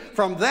free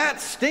from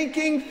that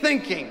stinking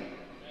thinking.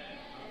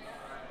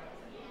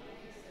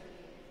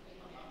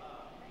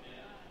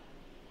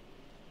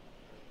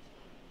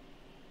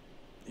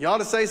 You ought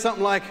to say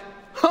something like,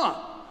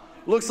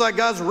 looks like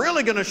God's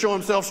really going to show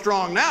himself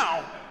strong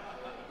now.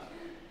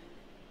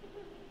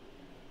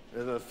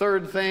 The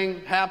third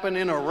thing happened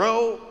in a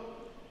row.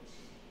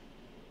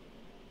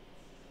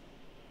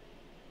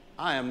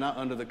 I am not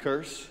under the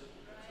curse.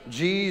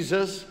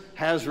 Jesus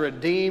has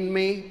redeemed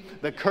me.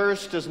 The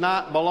curse does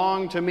not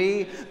belong to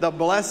me. The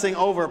blessing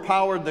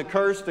overpowered the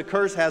curse. The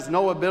curse has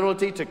no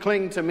ability to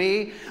cling to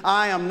me.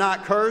 I am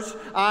not cursed.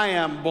 I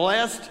am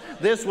blessed.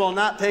 This will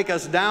not take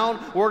us down.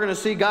 We're going to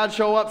see God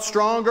show up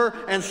stronger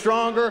and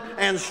stronger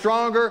and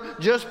stronger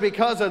just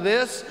because of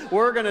this.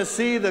 We're going to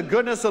see the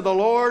goodness of the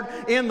Lord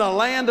in the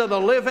land of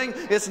the living.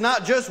 It's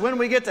not just when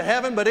we get to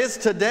heaven, but it's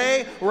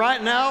today,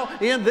 right now,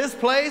 in this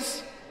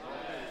place.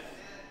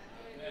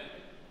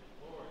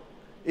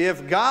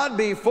 If God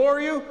be for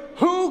you,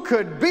 who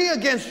could be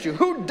against you?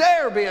 Who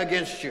dare be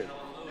against you?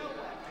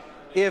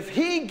 If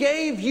he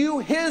gave you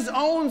his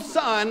own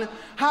son,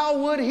 how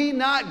would he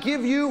not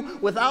give you,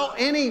 without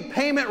any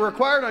payment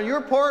required on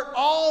your part,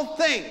 all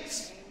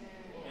things?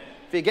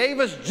 If he gave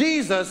us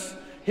Jesus,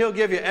 he'll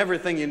give you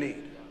everything you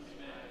need.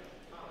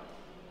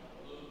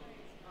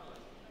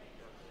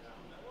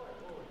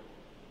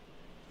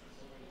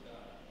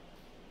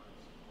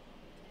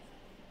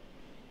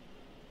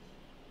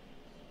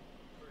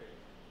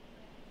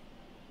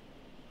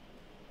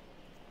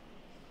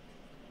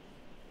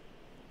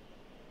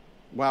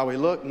 While we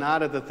look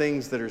not at the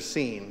things that are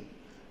seen,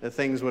 the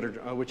things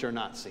which are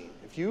not seen.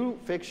 If you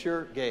fix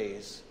your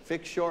gaze,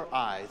 fix your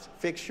eyes,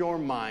 fix your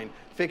mind,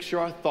 fix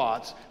your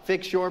thoughts,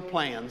 fix your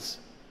plans,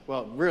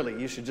 well, really,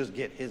 you should just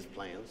get his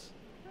plans.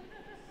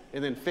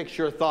 And then fix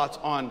your thoughts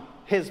on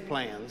his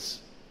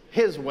plans,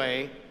 his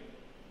way.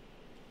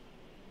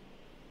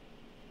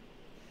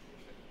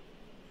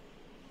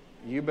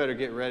 You better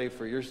get ready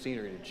for your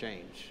scenery to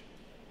change.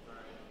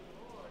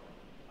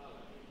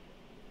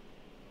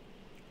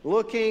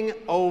 Looking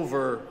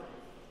over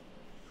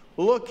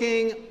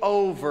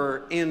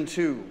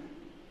into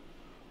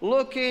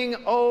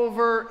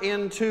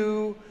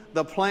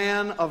the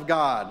plan of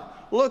God,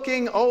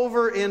 looking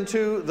over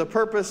into the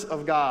purpose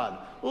of God,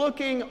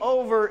 looking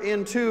over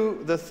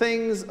into the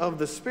things of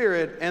the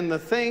Spirit and the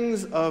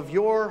things of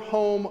your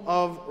home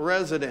of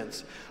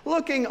residence.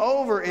 Looking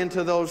over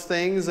into those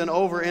things and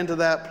over into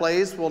that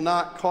place will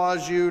not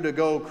cause you to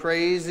go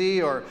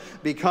crazy or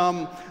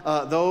become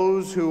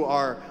those who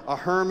are a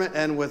hermit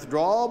and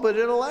withdrawal, but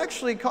it'll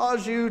actually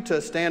cause you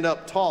to stand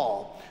up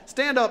tall.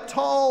 Stand up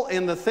tall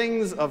in the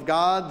things of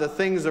God, the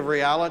things of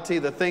reality,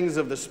 the things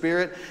of the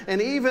Spirit,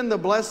 and even the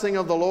blessing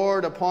of the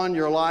Lord upon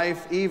your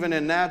life, even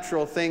in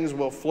natural things,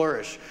 will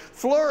flourish.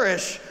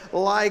 Flourish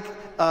like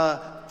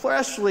a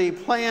freshly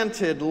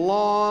planted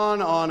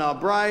lawn on a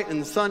bright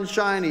and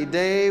sunshiny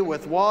day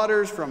with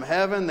waters from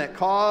heaven that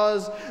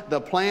cause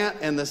the plant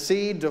and the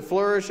seed to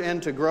flourish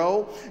and to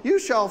grow. You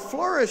shall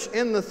flourish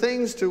in the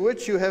things to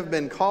which you have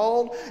been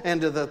called and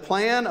to the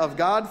plan of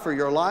God for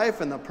your life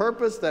and the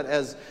purpose that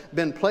has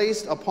been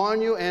placed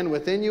upon you and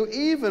within you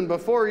even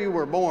before you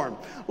were born.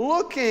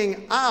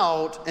 Looking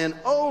out and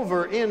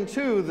over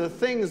into the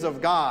things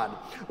of God.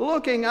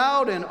 Looking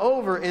out and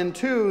over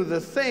into the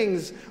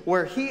things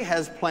where he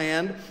has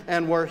planned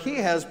and where he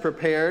has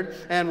prepared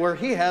and where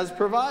he has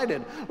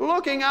provided.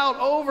 Looking out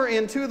over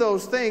into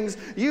those things,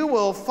 you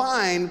will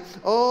find,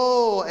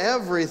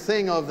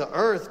 everything of the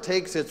earth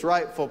takes its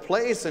rightful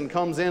place and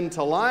comes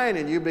into line,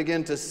 and you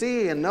begin to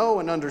see and know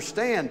and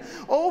understand.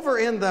 Over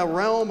in the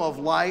realm of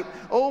light,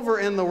 over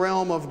in the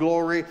realm of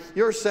glory,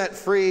 you're set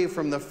free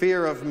from the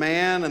fear of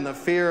man and the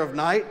fear of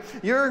night.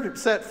 You're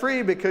set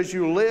free because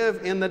you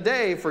live in the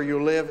day, for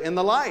you live in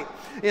the light.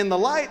 In the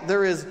light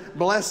there is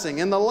blessing.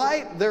 In the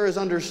light there is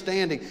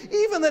understanding.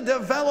 Even the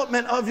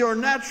development of your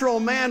natural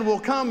man will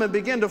come and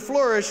begin to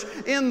flourish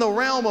in the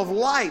realm of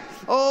light.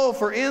 Oh,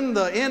 for in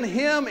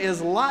him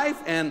is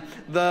life, and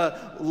the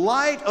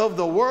light of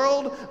the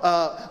world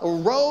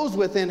arose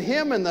within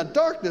him, and the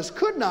darkness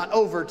could not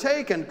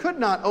overtake and could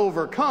not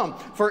overcome.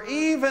 For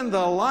even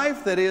the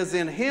life that is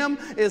in him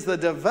is the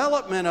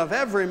development of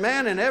every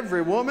man and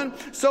every woman.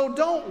 So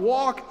don't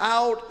walk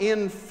out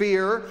in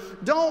fear.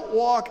 Don't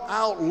walk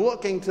out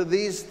looking to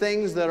these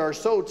things that are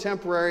so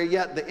temporary,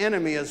 yet the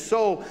enemy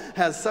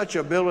has such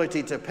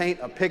ability to paint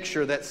a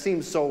picture that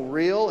seems so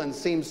real and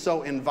seems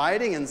so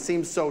inviting and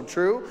seems so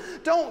true.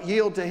 Don't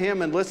yield to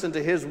him and listen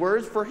to his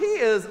words, for he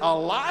is a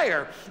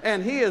liar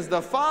and he is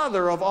the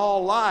father of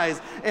all lies,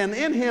 and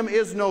in him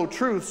is no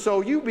truth.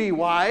 So you be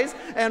wise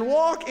and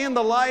walk in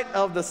the light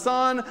of the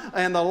sun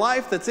and the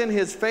life that's in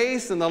his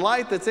face, and the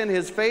light that's in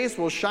his face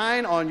will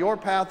shine on your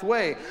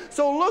pathway.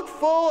 So look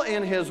full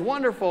in his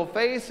wonderful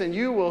face, and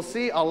you will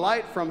see a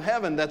light from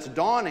heaven that's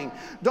dawning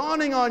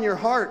on your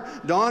heart,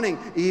 dawning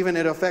dawning. Even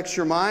it affects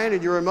your mind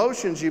and your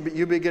emotions.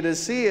 You begin to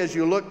see, as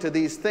you look to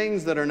these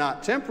things that are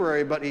not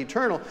temporary but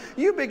eternal,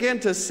 you begin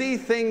to see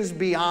things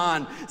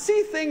beyond.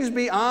 See things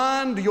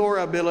beyond your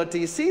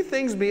ability. See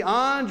things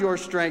beyond your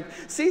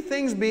strength. See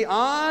things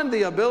beyond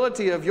the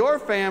ability of your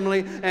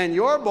family and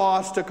your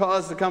boss to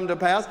cause to come to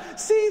pass.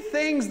 See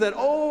things that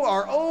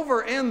are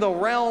over in the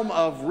realm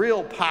of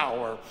real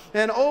power,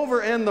 and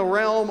over in the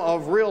realm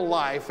of real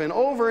life, and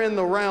over in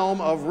the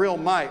realm of real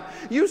might.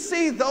 You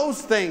see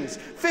those things.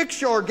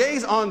 Fix your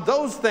gaze on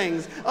those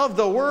things of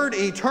the word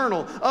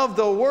eternal, of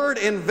the word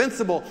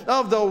invincible,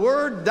 of the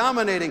word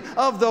dominating,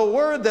 of the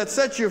word that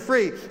sets you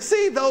free.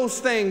 See those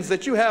things,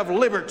 that you have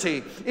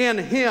liberty in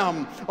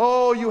Him.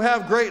 Oh, you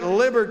have great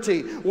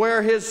liberty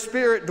where His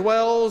Spirit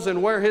dwells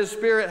and where His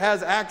Spirit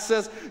has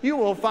access. You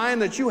will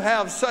find that you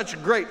have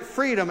such great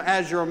freedom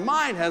as your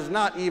mind has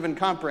not even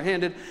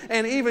comprehended,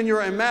 and even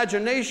your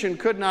imagination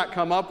could not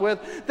come up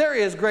with. There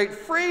is great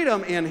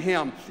freedom in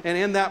Him, and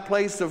in that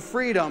place of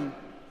freedom,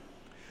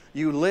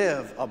 you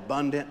live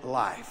abundant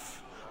life.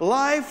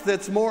 Life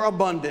that's more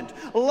abundant,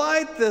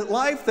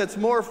 life that's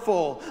more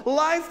full,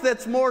 life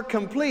that's more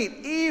complete,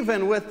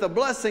 even with the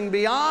blessing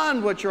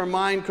beyond what your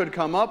mind could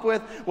come up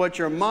with, what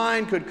your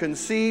mind could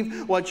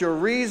conceive, what your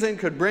reason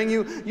could bring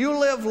you. You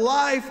live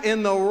life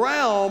in the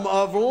realm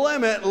of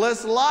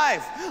limitless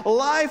life,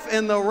 life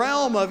in the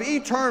realm of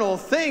eternal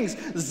things,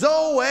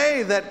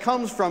 Zoe that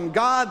comes from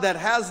God, that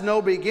has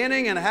no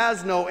beginning and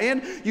has no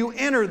end. You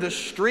enter the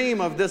stream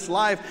of this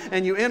life,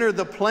 and you enter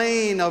the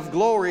plane of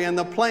glory and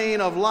the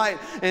plane of light.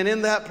 And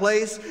in that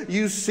place,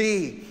 you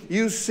see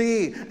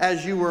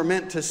as you were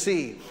meant to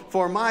see.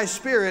 For my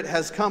Spirit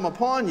has come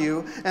upon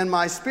you, and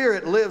my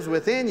Spirit lives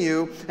within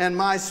you, and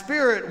my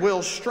Spirit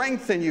will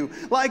strengthen you.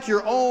 Like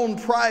your own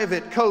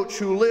private coach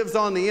who lives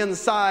on the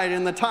inside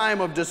in the time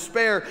of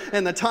despair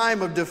and the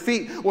time of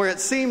defeat, where it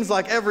seems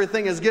like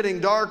everything is getting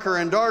darker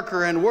and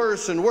darker and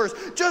worse and worse.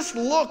 Just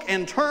look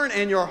and turn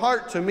in your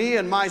heart to me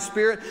and my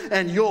Spirit,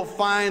 and you'll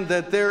find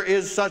that there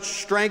is such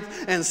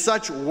strength and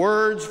such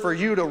words for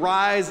you to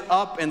rise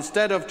up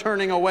instead of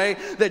turning away,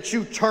 that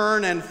you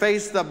turn and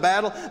face the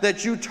battle,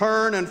 that you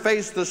turn and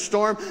face the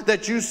storm,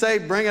 that you say,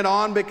 bring it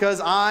on,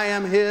 because I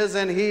am His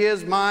and He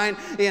is mine.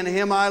 In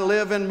Him I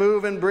live and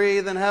move and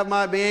breathe and have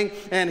my being,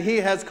 and He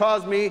has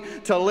caused me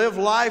to live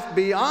life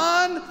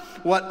beyond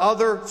what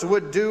others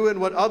would do and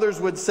what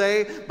others would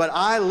say, but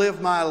I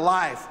live my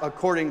life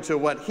according to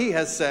what He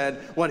has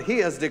said, what He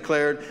has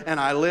declared, and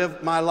I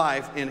live my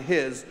life in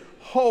His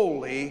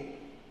Holy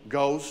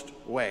Ghost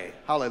way.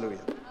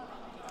 Hallelujah.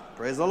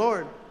 Praise the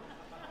Lord.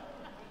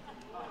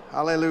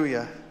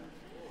 Hallelujah.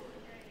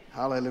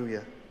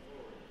 Hallelujah.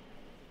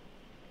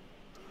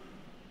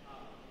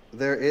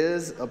 There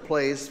is a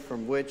place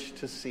from which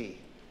to see.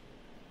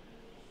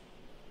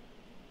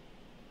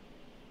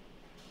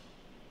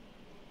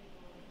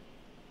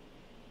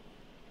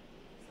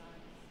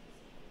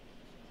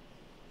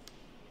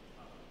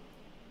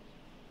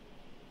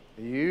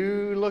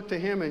 You look to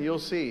Him and you'll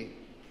see.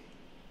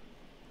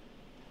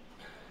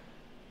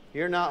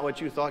 You're not what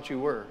you thought you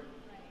were.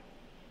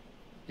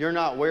 You're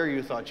not where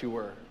you thought you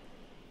were.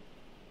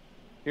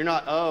 You're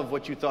not of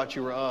what you thought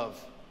you were of.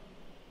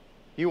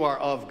 You are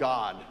of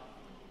God.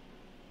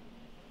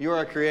 You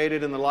are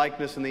created in the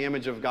likeness and the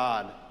image of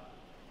God.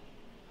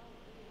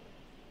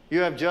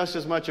 You have just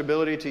as much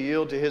ability to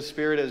yield to His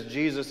Spirit as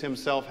Jesus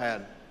Himself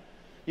had.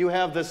 You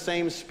have the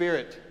same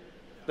Spirit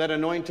that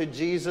anointed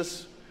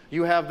Jesus.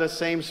 You have the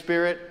same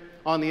Spirit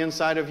on the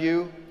inside of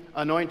you,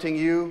 anointing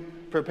you,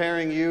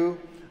 preparing you,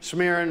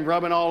 smearing,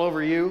 rubbing all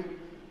over you.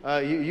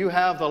 You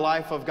have the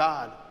life of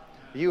God.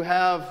 You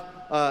have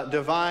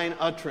divine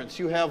utterance.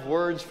 You have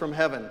words from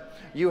heaven.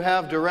 You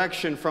have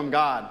direction from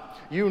God.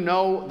 You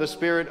know the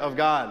Spirit of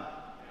God.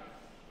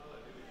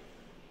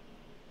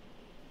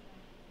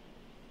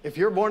 If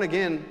you're born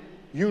again,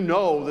 you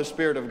know the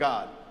Spirit of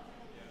God.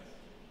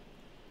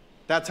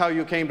 That's how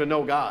you came to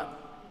know God.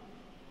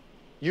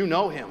 You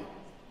know Him.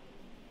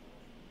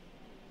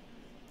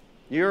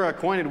 You're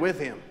acquainted with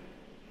Him.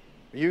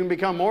 You can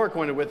become more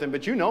acquainted with Him,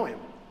 but you know Him.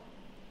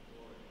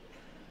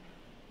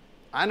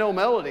 I know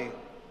Melody.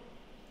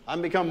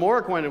 I've become more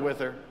acquainted with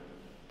her,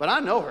 but I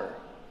know her.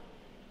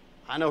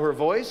 I know her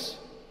voice.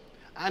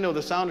 I know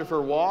the sound of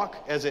her walk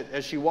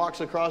as she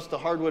walks across the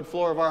hardwood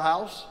floor of our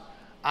house.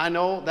 I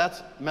know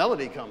that's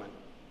Melody coming.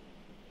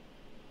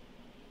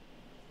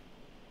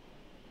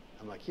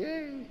 I'm like,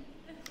 yay.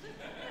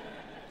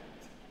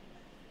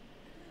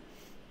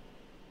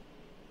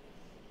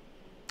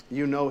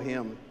 You know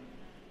Him.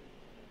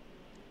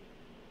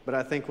 But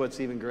I think what's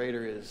even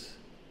greater is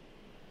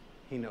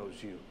He knows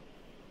you.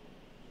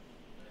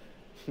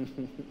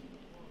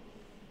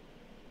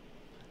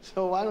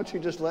 So why don't you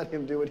just let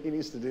Him do what He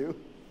needs to do?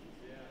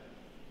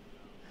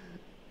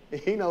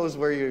 He knows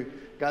where you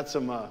got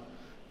some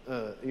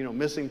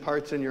missing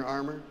parts in your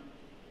armor.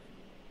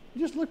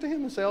 You just look to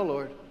Him and say, oh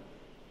Lord,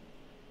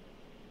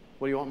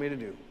 what do you want me to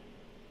do?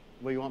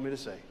 What do you want me to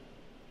say?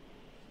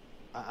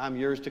 I'm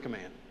yours to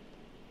command.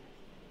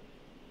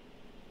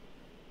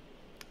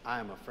 I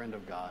am a friend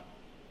of God.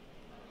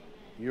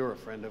 you're a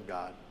friend of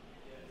God.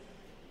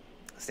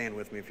 Stand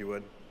with me if you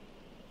would.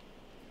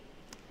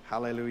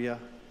 Hallelujah.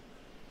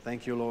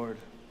 Thank you, Lord.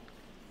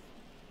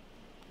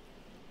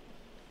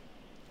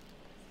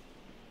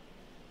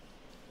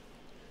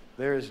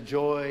 There is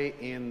joy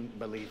in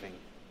believing.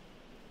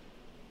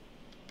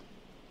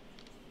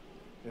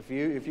 If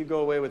you go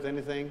away with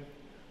anything,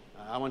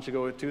 I want you to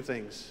go with two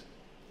things.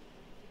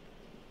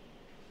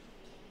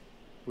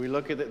 We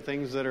look at the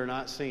things that are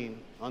not seen,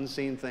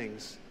 unseen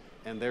things,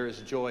 and there is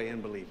joy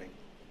in believing.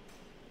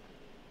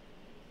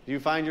 Do you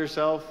find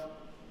yourself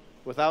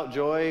without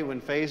joy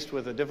when faced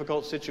with a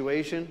difficult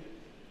situation?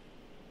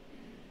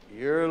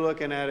 You're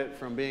looking at it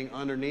from being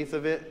underneath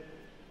of it,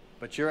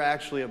 but you're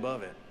actually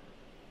above it.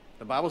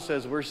 The Bible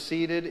says we're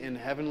seated in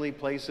heavenly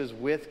places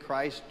with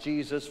Christ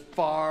Jesus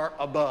far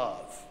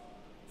above.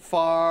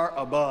 Far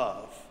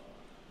above.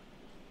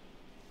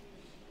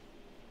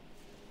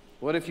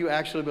 What if you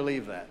actually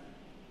believe that?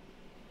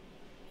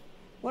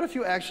 What if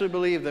you actually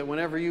believe that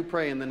whenever you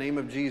pray in the name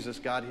of Jesus,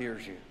 God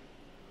hears you?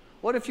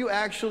 What if you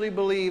actually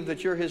believe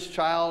that you're His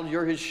child,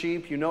 you're His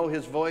sheep, you know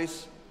His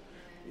voice,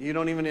 you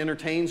don't even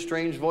entertain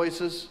strange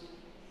voices?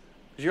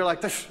 Because you're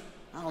like,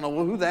 I don't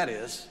know who that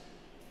is.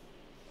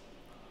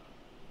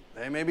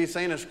 They may be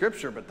saying a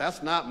scripture, but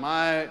that's not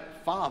my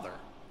Father.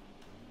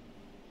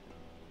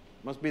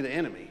 Must be the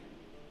enemy.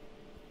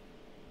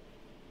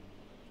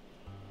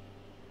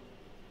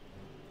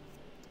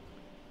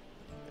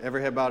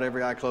 Every head bowed,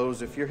 every eye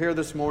closed. If you're here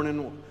this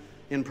morning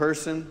in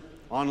person,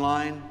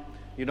 online,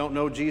 you don't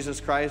know Jesus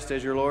Christ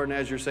as your Lord and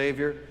as your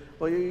Savior,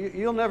 well,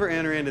 you'll never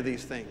enter into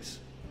these things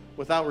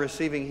without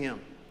receiving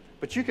Him.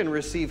 But you can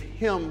receive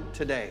Him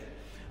today.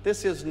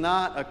 This is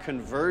not a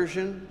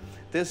conversion.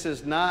 This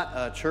is not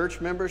a church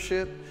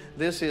membership.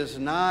 This is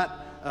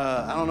not,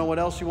 I don't know what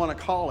else you want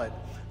to call it.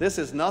 This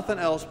is nothing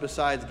else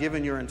besides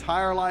giving your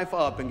entire life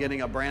up and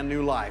getting a brand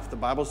new life. The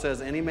Bible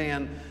says any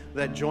man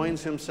that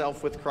joins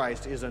himself with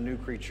Christ is a new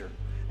creature.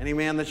 Any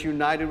man that's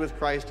united with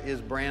Christ is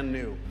brand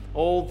new.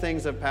 Old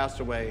things have passed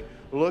away.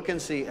 Look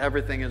and see,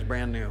 everything is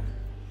brand new.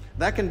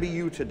 That can be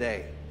you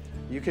today.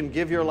 You can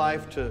give your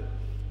life to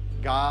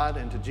God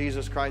and to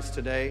Jesus Christ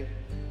today.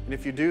 And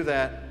if you do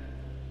that,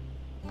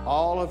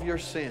 all of your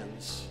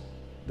sins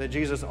that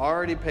Jesus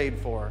already paid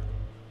for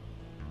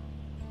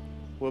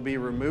will be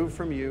removed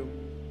from you.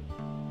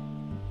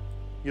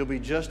 You'll be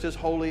just as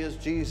holy as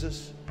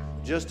Jesus,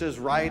 just as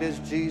right as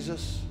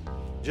Jesus,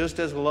 just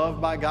as loved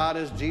by God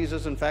as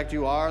Jesus. In fact,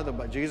 you are.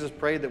 Jesus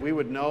prayed that we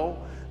would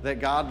know that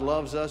God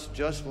loves us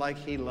just like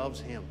He loves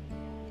Him.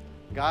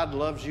 God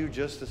loves you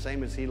just the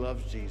same as He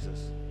loves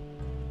Jesus.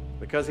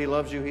 Because He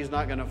loves you, He's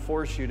not going to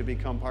force you to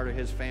become part of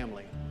His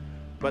family.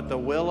 But the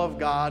will of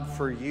God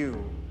for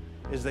you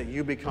is that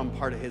you become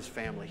part of His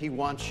family. He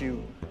wants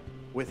you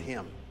with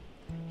Him.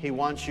 He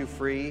wants you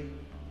free.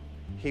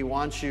 He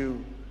wants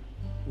you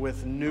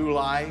with new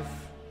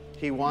life.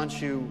 He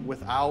wants you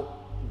without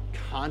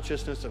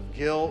consciousness of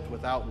guilt,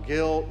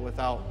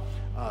 without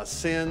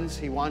sins.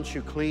 He wants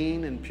you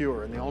clean and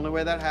pure. And the only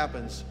way that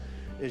happens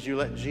is you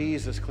let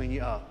Jesus clean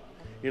you up.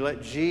 You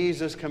let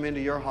Jesus come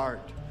into your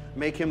heart.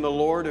 Make Him the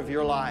Lord of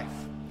your life.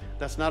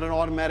 That's not an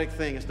automatic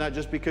thing. It's not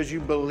just because you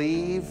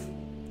believe.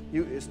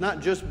 It's not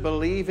just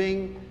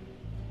believing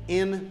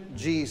in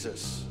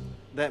Jesus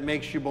that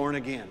makes you born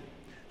again.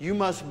 You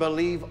must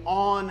believe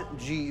on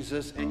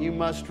Jesus, and you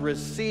must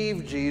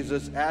receive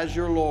Jesus as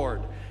your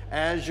Lord,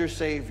 as your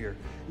Savior.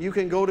 You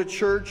can go to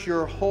church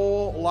your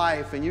whole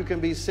life, and you can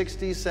be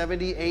 60,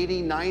 70,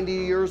 80, 90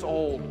 years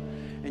old,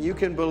 and you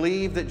can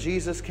believe that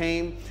Jesus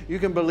came. You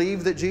can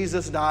believe that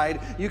Jesus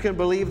died. You can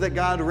believe that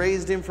God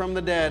raised Him from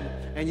the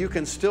dead, and you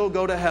can still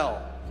go to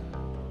hell.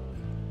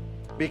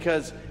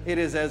 Because it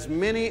is as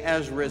many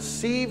as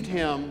received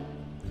Him,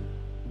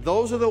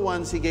 those are the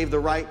ones He gave the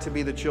right to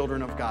be the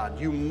children of God.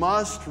 You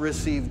must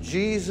receive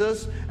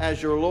Jesus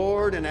as your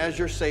Lord and as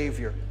your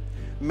Savior.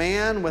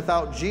 Man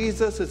without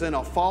Jesus is in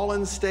a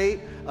fallen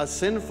state, a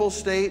sinful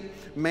state.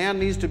 Man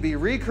needs to be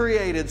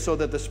recreated so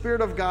that the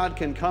Spirit of God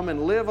can come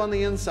and live on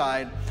the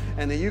inside,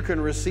 and that you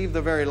can receive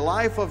the very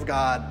life of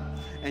God,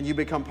 and you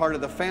become part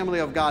of the family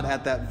of God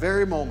at that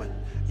very moment.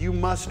 You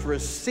must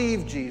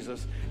receive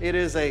Jesus. It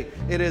is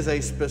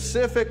a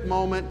specific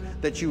moment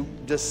that you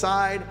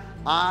decide,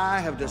 I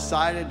have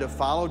decided to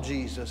follow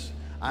Jesus.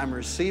 I'm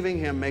receiving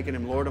Him, making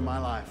Him Lord of my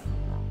life.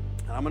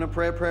 And I'm going to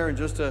pray a prayer in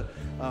just a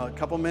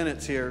couple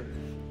minutes here.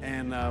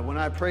 And when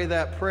I pray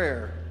that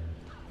prayer,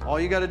 all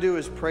you got to do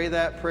is pray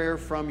that prayer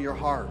from your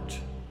heart.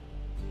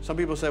 Some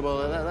people say,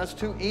 well, that's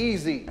too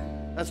easy.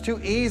 That's too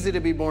easy to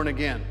be born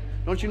again.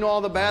 Don't you know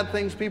all the bad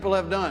things people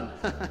have done?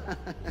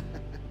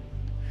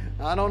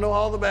 I don't know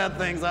all the bad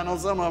things. I know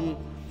some of them.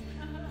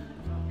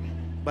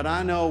 But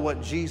I know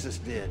what Jesus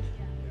did.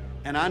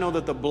 And I know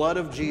that the blood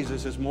of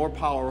Jesus is more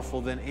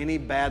powerful than any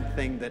bad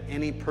thing that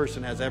any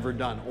person has ever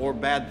done, or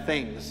bad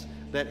things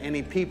that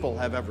any people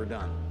have ever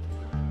done.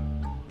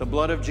 The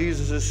blood of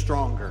Jesus is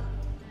stronger.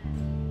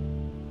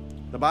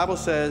 The Bible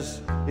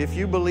says, if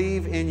you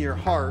believe in your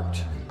heart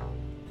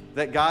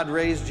that God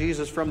raised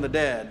Jesus from the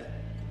dead,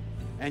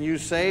 and you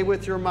say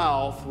with your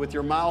mouth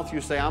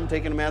you say, I'm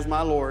taking him as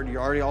my Lord,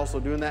 you're already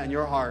also doing that in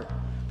your heart,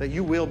 that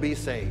you will be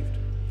saved.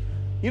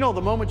 You know,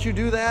 the moment you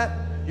do that,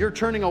 you're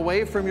turning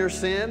away from your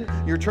sin.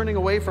 You're turning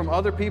away from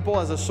other people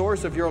as a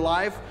source of your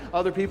life,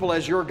 other people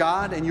as your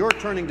God, and you're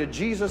turning to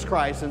Jesus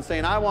Christ and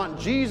saying, I want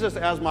Jesus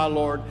as my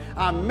Lord.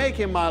 I make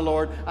him my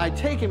Lord. I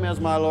take him as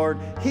my Lord.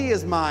 He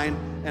is mine,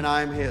 and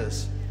I am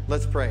his.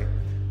 Let's pray.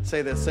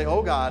 Say this. Say,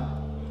 oh God,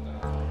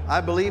 I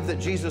believe that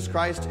Jesus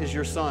Christ is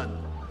your Son,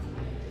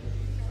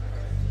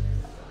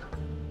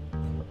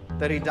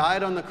 that he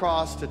died on the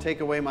cross to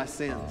take away my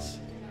sins,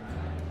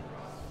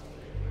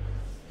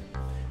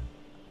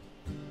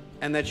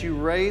 and that you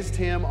raised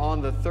him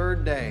on the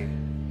third day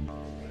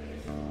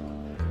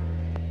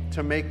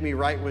to make me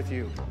right with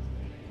you.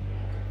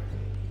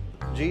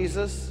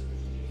 Jesus,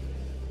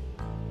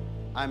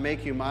 I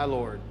make you my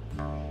Lord.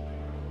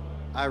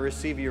 I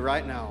receive you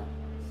right now.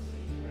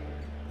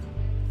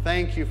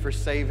 Thank you for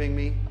saving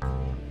me.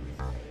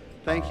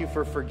 Thank you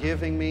for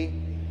forgiving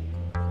me,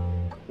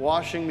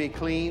 washing me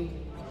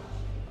clean,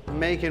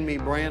 making me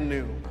brand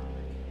new.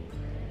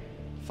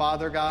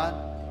 Father God,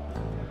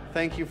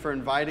 thank you for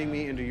inviting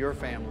me into your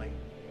family,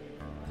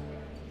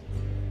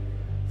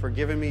 for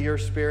giving me your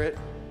Spirit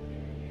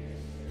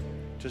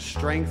to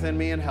strengthen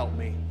me and help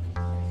me.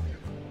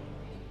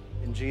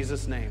 In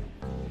Jesus' name,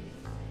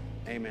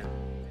 amen.